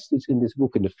address this in this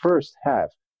book in the first half.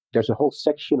 There's a whole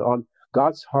section on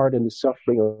God's heart and the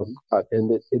suffering of God. And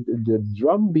the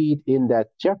drumbeat in that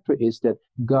chapter is that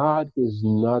God is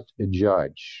not a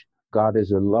judge. God is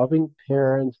a loving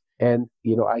parent. And,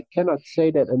 I cannot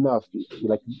say that enough,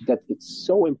 that it's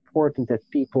so important that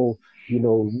people,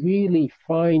 really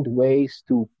find ways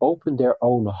to open their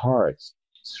own hearts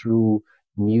through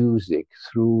music,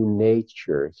 through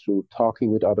nature, through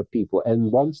talking with other people.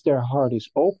 And once their heart is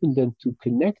open, then to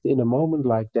connect in a moment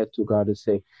like that to God and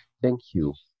say, thank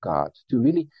you, God, to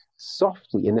really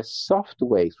softly, in a soft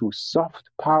way, through soft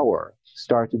power,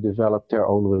 start to develop their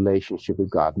own relationship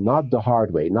with God. Not the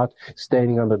hard way, not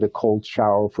standing under the cold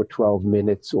shower for 12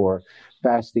 minutes or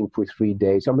fasting for 3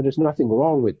 days. I mean, there's nothing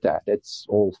wrong with that. That's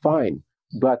all fine.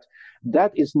 But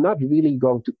that is not really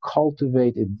going to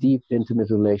cultivate a deep, intimate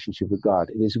relationship with God.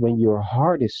 It is when your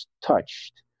heart is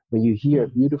touched, when you hear a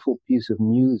beautiful piece of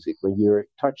music, when you're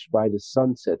touched by the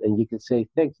sunset, and you can say,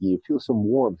 thank you, you feel some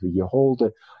warmth, or you hold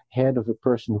the hand of a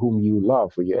person whom you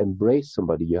love, or you embrace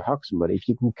somebody, you hug somebody. If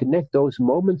you can connect those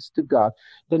moments to God,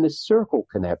 then a circle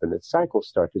can happen, a cycle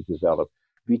starts to develop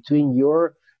between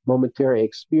your momentary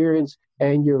experience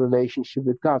and your relationship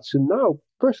with God. So now,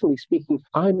 personally speaking,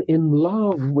 I'm in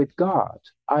love with God.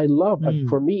 I love,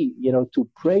 for me, to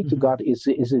pray to God is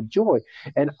a joy.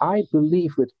 And I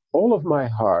believe with all of my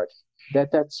heart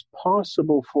that that's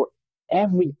possible for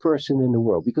every person in the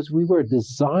world, because we were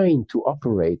designed to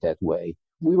operate that way.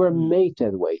 We were made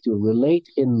that way, to relate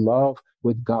in love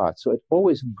with God. So it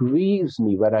always grieves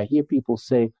me when I hear people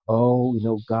say, oh,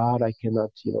 God, I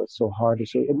cannot, it's so hard to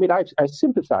say. I mean, I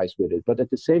sympathize with it, but at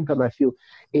the same time, I feel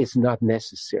it's not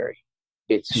necessary.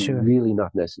 It's really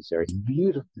not necessary.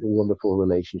 Beautiful, wonderful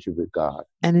relationship with God.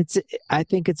 And I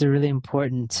think it's a really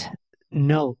important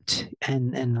note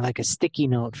and like a sticky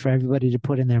note for everybody to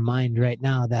put in their mind right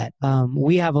now, that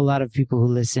we have a lot of people who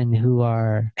listen who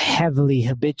are heavily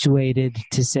habituated,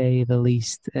 to say the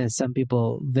least. Some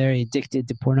people very addicted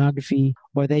to pornography,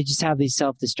 or they just have these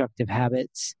self-destructive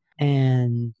habits.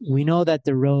 And we know that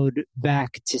the road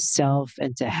back to self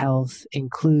and to health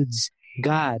includes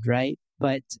God, right?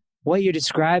 But what you're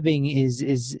describing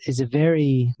is a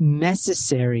very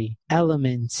necessary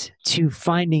element to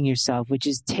finding yourself, which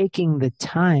is taking the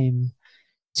time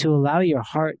to allow your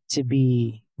heart to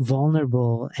be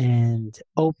vulnerable and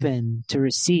open to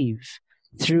receive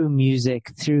through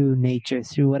music, through nature,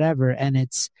 through whatever. And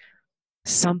it's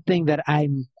something that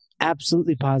I'm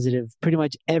absolutely positive pretty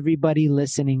much everybody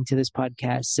listening to this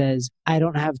podcast says, I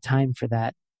don't have time for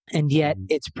that. And yet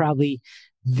it's probably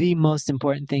the most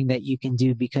important thing that you can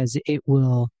do, because it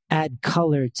will add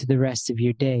color to the rest of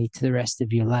your day, to the rest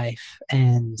of your life.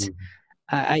 And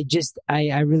I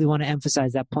really want to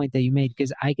emphasize that point that you made,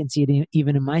 because I can see it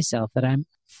even in myself, that I'm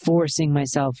forcing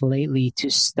myself lately to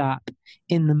stop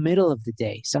in the middle of the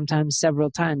day, sometimes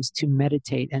several times, to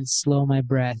meditate and slow my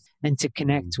breath and to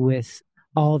connect with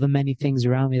all the many things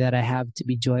around me that I have to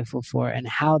be joyful for, and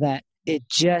how that it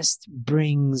just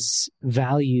brings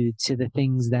value to the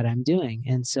things that I'm doing.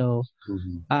 And so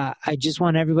I just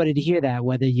want everybody to hear that,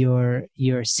 whether you're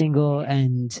single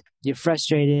and you're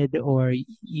frustrated, or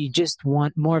you just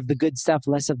want more of the good stuff,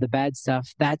 less of the bad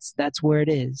stuff. That's where it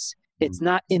is. It's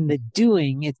not in the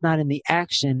doing. It's not in the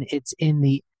action. It's in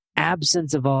the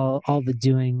absence of all the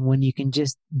doing, when you can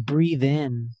just breathe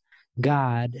in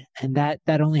God. And that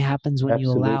only happens when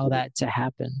you allow that to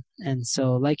happen. And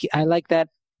so I like that,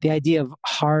 the idea of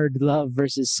hard love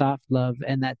versus soft love,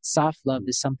 and that soft love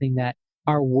is something that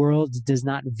our world does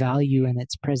not value in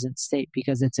its present state,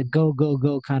 because it's a go, go,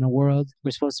 go kind of world. We're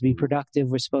supposed to be productive.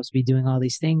 We're supposed to be doing all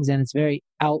these things, and it's very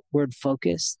outward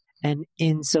focused. And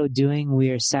in so doing, we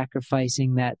are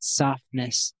sacrificing that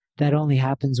softness that only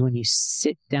happens when you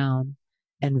sit down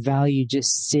and value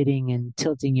just sitting and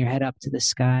tilting your head up to the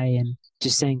sky and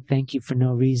just saying thank you for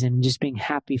no reason, and just being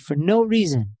happy for no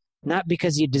reason. Not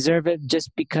because you deserve it,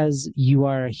 just because you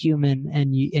are a human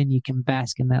and you can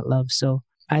bask in that love. So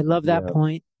I love that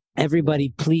point.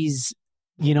 Everybody, please,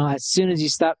 as soon as you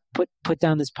stop, put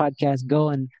down this podcast, go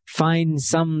and find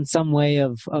some way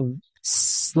of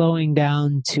slowing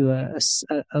down to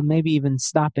a maybe even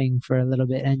stopping for a little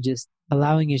bit, and just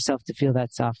allowing yourself to feel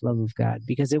that soft love of God,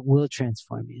 because it will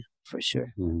transform you for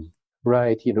sure.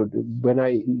 Right. When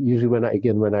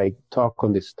I talk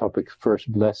on this topic,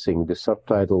 first blessing, the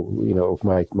subtitle, of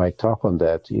my talk on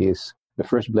that is, the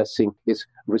first blessing is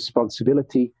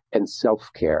responsibility and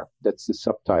self-care. That's the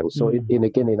subtitle. So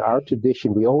in our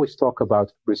tradition, we always talk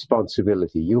about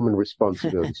responsibility, human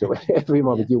responsibility. So every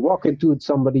moment you walk into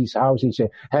somebody's house and you say,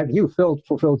 have you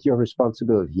fulfilled your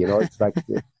responsibility? It's like,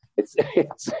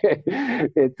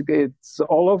 it's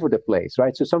all over the place,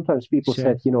 right? So sometimes people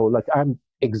said, like, I'm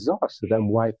exhausted, I'm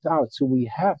wiped out. So we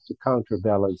have to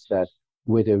counterbalance that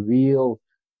with a real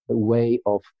way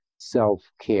of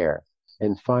self-care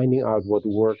and finding out what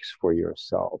works for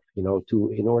yourself, in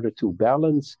order to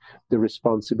balance the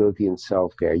responsibility and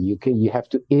self-care. You have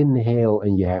to inhale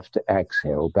and you have to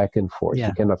exhale back and forth.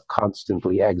 You cannot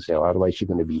constantly exhale, otherwise you're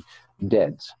going to be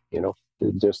dead. It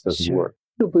just doesn't work.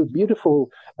 Beautiful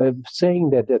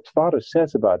saying that Father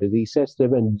says about it. He says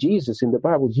that when Jesus, in the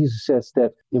Bible, Jesus says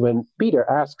that when Peter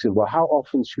asks him, well, how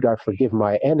often should I forgive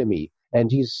my enemy? And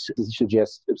Jesus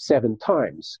suggests 7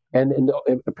 times. And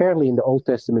apparently in the Old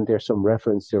Testament, there's some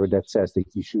reference there that says that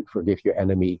you should forgive your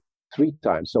enemy 3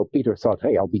 times. So Peter thought,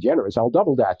 hey, I'll be generous. I'll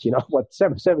double that,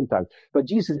 seven times. But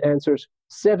Jesus answers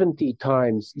 70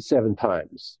 times, 7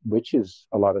 times, which is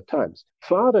a lot of times.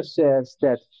 Father says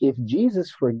that if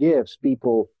Jesus forgives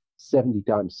people 70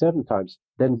 times, 7 times,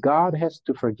 then God has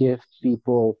to forgive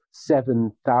people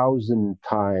 7,000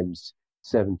 times,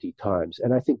 70 times.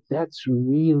 And I think that's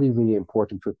really, really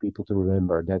important for people to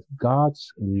remember, that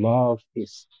God's love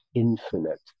is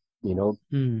infinite.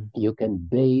 You can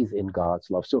bathe in God's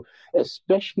love. So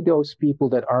especially those people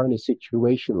that are in a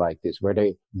situation like this, where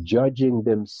they're judging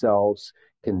themselves,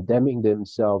 condemning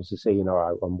themselves to say,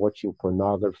 I'm watching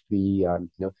pornography,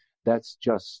 that's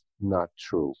just not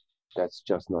true. That's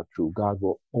just not true. God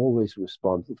will always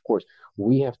respond. Of course,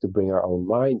 we have to bring our own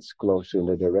minds closer in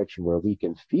the direction where we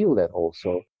can feel that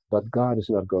also. But God is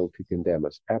not going to condemn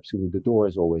us. Absolutely, the door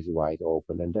is always wide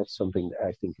open. And that's something that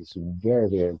I think is very,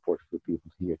 very important for people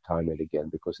to hear time and again,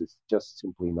 because it's just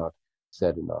simply not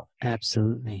said enough.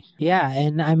 Absolutely. Yeah.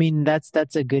 And I mean,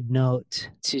 that's a good note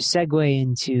to segue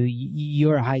into.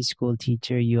 You're a high school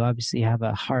teacher. You obviously have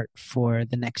a heart for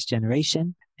the next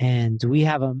generation. And we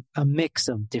have a mix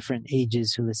of different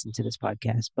ages who listen to this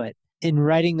podcast. But in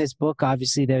writing this book,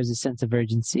 obviously, there's a sense of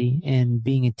urgency. And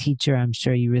being a teacher, I'm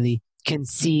sure you really can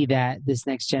see that this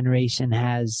next generation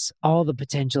has all the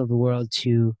potential of the world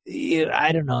to,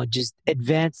 just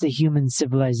advance the human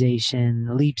civilization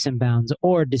leaps and bounds,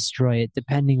 or destroy it,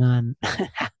 depending on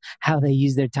how they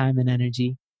use their time and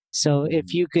energy. So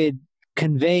if you could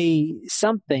convey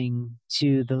something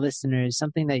to the listeners,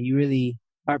 something that you really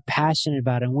are passionate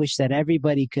about and wish that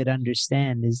everybody could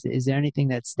understand, is there anything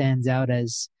that stands out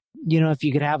as, if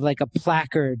you could have like a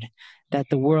placard that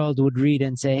the world would read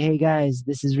and say, hey guys,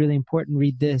 this is really important,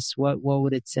 read this, what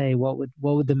would it say? What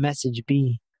would the message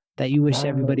be that you wish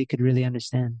everybody could really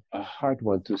understand? A hard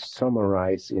one to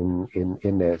summarize in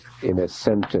a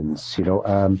sentence.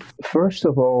 First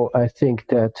of all, I think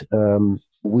that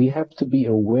we have to be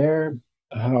aware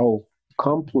how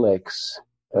complex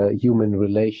human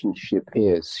relationship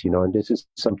is, and this is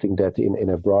something that in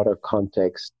a broader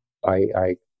context,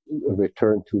 I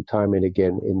return to time and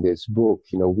again in this book.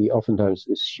 We oftentimes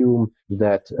assume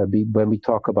that when we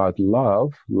talk about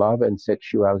love and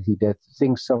sexuality, that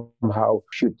things somehow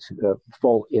should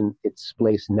fall in its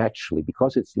place naturally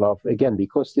because it's love. Again,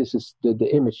 because this is the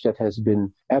image that has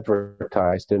been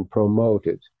advertised and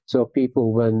promoted. So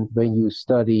people, when you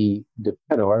study the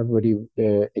piano, everybody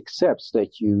accepts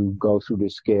that you go through the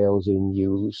scales and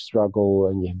you struggle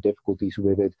and you have difficulties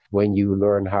with it. When you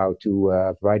learn how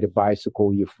to ride a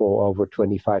bicycle, you fall over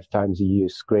 25 times a year,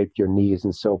 scrape your knees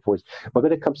and so forth. But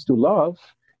when it comes to love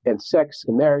and sex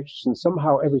and marriage, and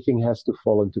somehow everything has to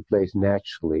fall into place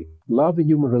naturally. Love and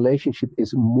human relationship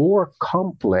is more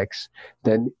complex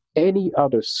than any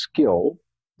other skill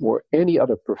or any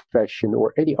other profession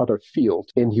or any other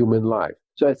field in human life.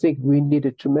 So I think we need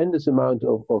a tremendous amount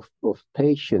of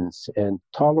patience and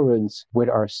tolerance with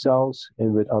ourselves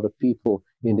and with other people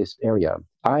in this area.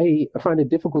 I find it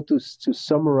difficult to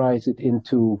summarize it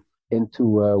into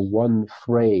one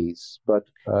phrase, but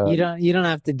you don't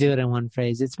have to do it in one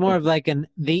phrase. It's more of like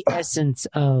the essence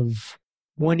of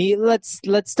when you let's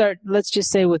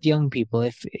just say with young people.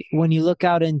 When you look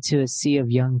out into a sea of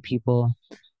young people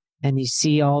and you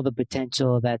see all the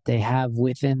potential that they have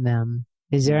within them,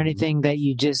 is there anything that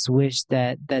you just wish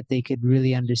that they could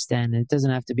really understand? It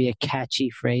doesn't have to be a catchy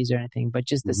phrase or anything, but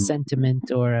just a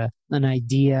sentiment or an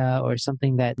idea or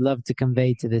something that you'd love to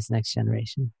convey to this next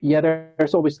generation. Yeah,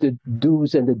 there's always the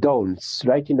do's and the don'ts,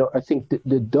 right? I think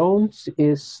the don'ts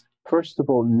is, first of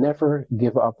all, never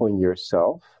give up on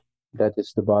yourself. That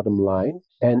is the bottom line.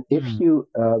 And if you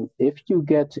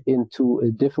get into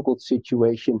a difficult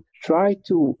situation, try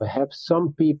to have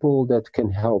some people that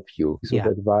can help you. So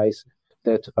advice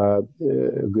that a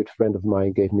good friend of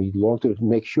mine gave me long to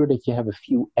make sure that you have a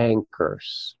few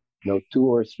anchors, 2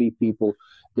 or 3 people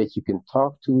that you can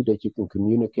talk to, that you can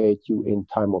communicate to in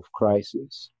time of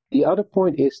crisis. The other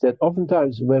point is that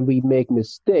oftentimes when we make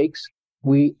mistakes,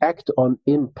 we act on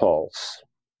impulse.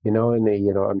 And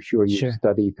I'm sure you've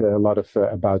studied a lot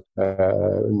about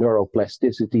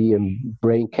neuroplasticity and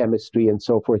brain chemistry and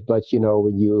so forth. But when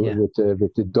with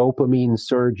the dopamine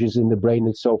surges in the brain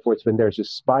and so forth, when there's a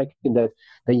spike in that,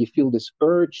 then you feel this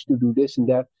urge to do this and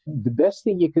that. The best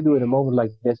thing you can do in a moment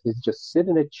like this is just sit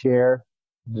in a chair,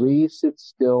 breathe, sit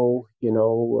still,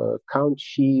 count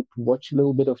sheep, watch a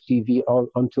little bit of TV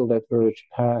until that urge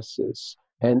passes.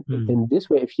 And in this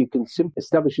way, if you can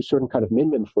establish a certain kind of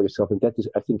minimum for yourself, and that is,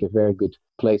 I think, a very good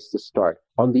place to start.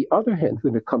 On the other hand,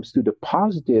 when it comes to the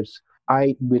positives,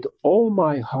 I, with all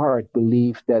my heart,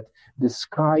 believe that the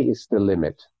sky is the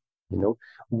limit.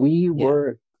 We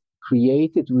were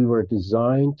created, we were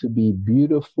designed to be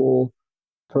beautiful,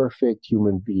 perfect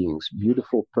human beings,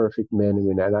 beautiful, perfect men and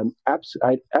women. And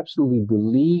I absolutely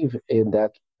believe in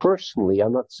that personally.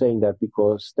 I'm not saying that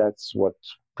because that's what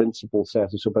principle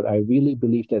says, but I really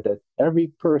believe that every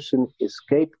person is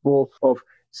capable of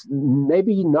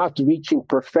maybe not reaching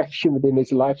perfection within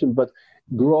his lifetime, but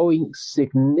growing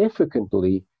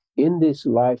significantly in this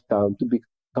lifetime to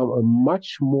become a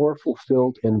much more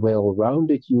fulfilled and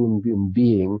well-rounded human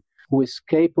being who is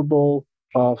capable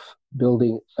of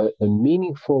building a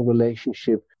meaningful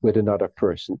relationship with another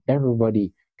person.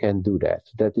 Everybody can do that.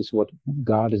 That is what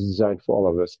God has designed for all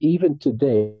of us. Even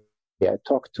today, I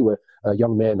talked to a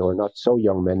young man, or not so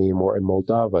young man anymore, in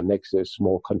Moldova, a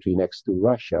small country next to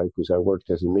Russia, because I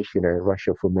worked as a missionary in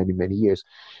Russia for many, many years.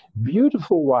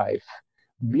 Beautiful wife,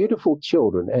 beautiful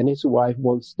children, and his wife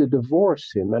wants to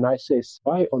divorce him. And I say,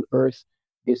 why on earth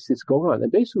is this going on?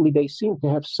 And basically, they seem to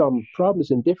have some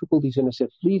problems and difficulties. And I said,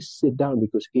 please sit down,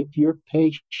 because if you're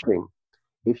patient,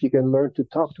 if you can learn to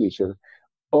talk to each other,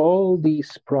 all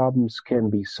these problems can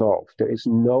be solved. There is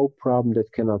no problem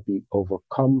that cannot be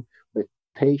overcome with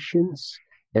patience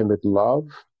and with love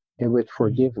and with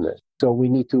forgiveness. So we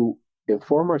need to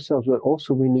inform ourselves, but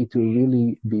also we need to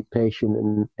really be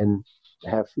patient and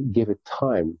give it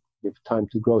time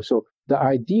to grow. So the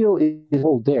ideal is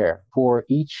all there for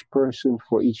each person,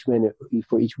 for each man,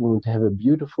 for each woman to have a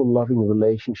beautiful, loving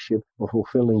relationship, a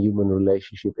fulfilling human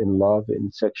relationship in love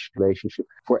and sexual relationship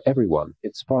for everyone.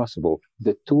 It's possible.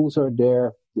 The tools are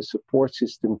there. The support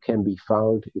system can be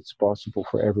found. It's possible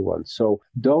for everyone. So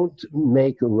don't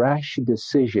make rash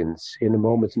decisions in a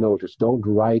moment's notice. Don't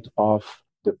write off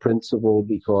the principle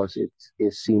because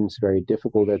it seems very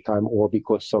difficult at time, or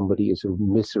because somebody is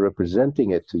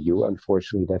misrepresenting it to you.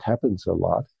 Unfortunately, that happens a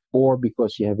lot. Or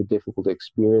because you have a difficult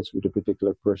experience with a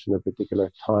particular person at a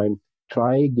particular time.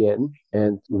 Try again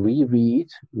and reread,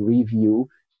 review,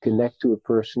 connect to a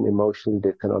person emotionally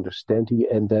that can understand you,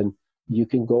 and then you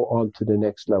can go on to the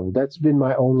next level. That's been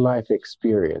my own life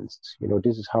experience.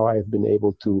 This is how I've been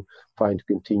able to find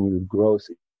continued growth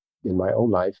in my own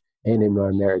life and in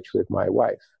my marriage with my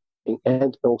wife.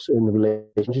 And also in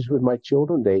relationships with my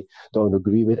children. They don't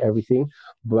agree with everything,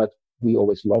 but we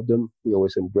always love them. We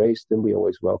always embrace them. We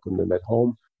always welcome them at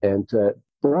home. And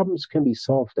problems can be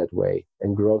solved that way,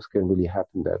 and growth can really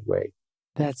happen that way.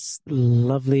 That's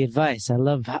lovely advice. I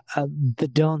love the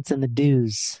don'ts and the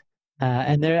do's.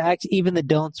 And they're actually, even the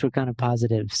don'ts were kind of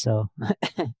positive. So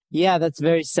yeah, that's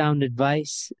very sound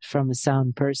advice from a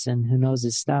sound person who knows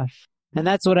his stuff. And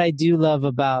that's what I do love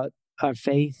about our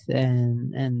faith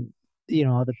and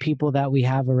the people that we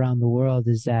have around the world,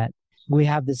 is that we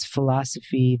have this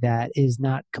philosophy that is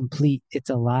not complete. It's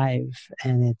alive,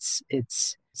 and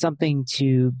it's something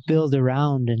to build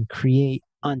around and create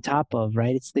on top of,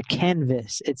 right? It's the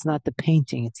canvas. It's not the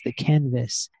painting. It's the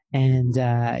canvas. And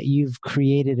you've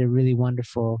created a really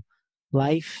wonderful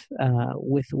life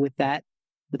with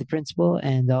the principle.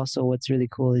 And also what's really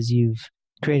cool is you've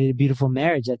created a beautiful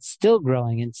marriage that's still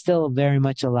growing and still very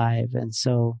much alive. And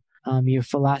so your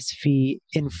philosophy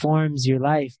informs your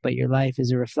life, but your life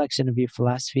is a reflection of your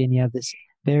philosophy, and you have this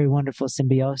very wonderful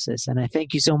symbiosis. And I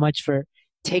thank you so much for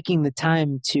taking the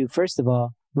time to, first of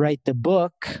all, write the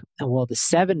book, well, the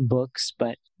 7 books,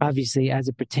 but obviously as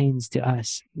it pertains to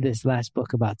us, this last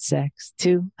book about sex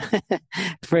too,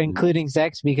 for including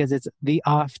sex, because it's the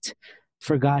oft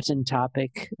forgotten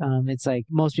topic. It's like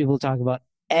most people talk about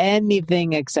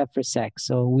anything except for sex.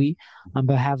 So we, on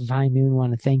behalf of High Noon,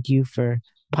 want to thank you for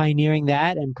pioneering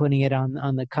that and putting it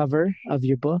on the cover of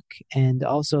your book. And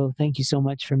also thank you so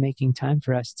much for making time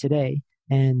for us today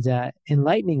and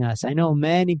enlightening us. I know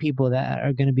many people that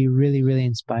are going to be really, really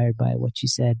inspired by what you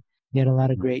said. You had a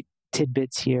lot of great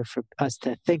tidbits here for us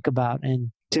to think about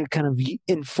and to kind of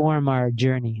inform our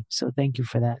journey. So thank you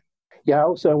for that. Yeah,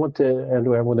 also I want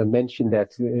to mention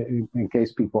that in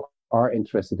case people are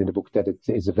interested in the book, that it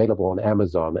is available on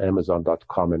Amazon,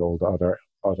 Amazon.com, and all the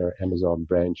other Amazon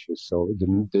branches. So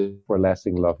the For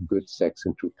Lasting Love, Good Sex,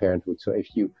 and True Parenthood. So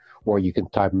or you can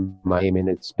type my name in.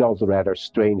 It's spelled rather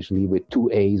strangely with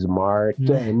 2 A's, Mart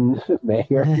and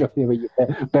Mayer. You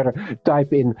better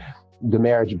type in The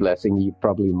Marriage Blessing. You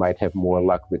probably might have more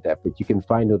luck with that, but you can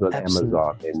find it on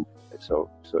Amazon. And so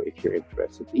if you're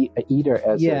interested, either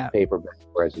as a paperback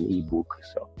or as an ebook.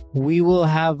 So we will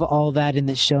have all that in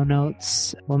the show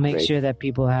notes. We'll make sure that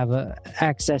people have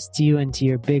access to you and to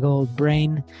your big old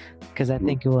brain, because I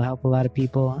think it will help a lot of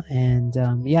people. And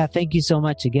thank you so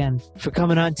much again for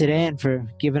coming on today and for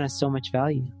giving us so much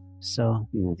value. So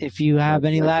if you have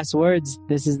any last words,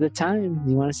 this is the time.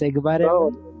 You want to say goodbye to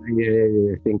everyone?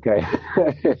 Yeah, I think I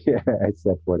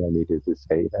said what I needed to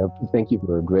say. Thank you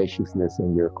for your graciousness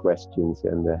and your questions,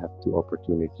 and have the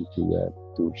opportunity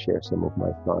to share some of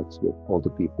my thoughts with all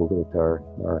the people that are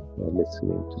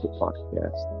listening to the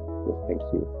podcast. So thank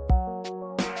you.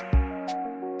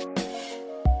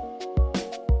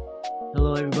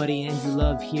 Hello, everybody. Andrew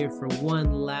Love here for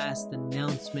one last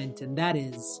announcement, and that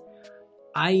is,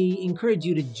 I encourage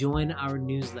you to join our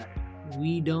newsletter.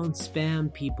 We don't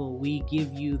spam people. We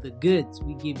give you the goods.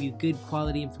 We give you good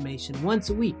quality information once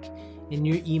a week in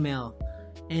your email.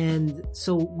 And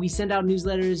so we send out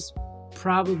newsletters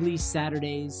probably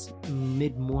Saturdays,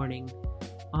 mid-morning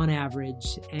on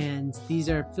average. And these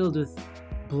are filled with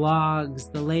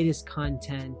blogs, the latest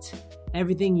content,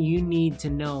 everything you need to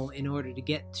know in order to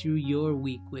get through your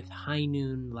week with High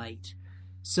Noon Light.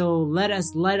 So let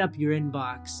us light up your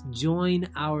inbox. Join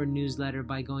our newsletter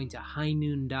by going to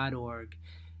highnoon.org.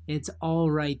 It's all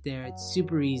right there. It's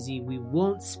super easy. We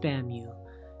won't spam you.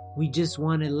 We just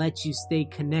want to let you stay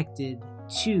connected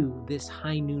to this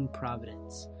High Noon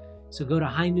Providence. So go to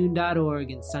highnoon.org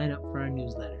and sign up for our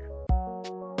newsletter.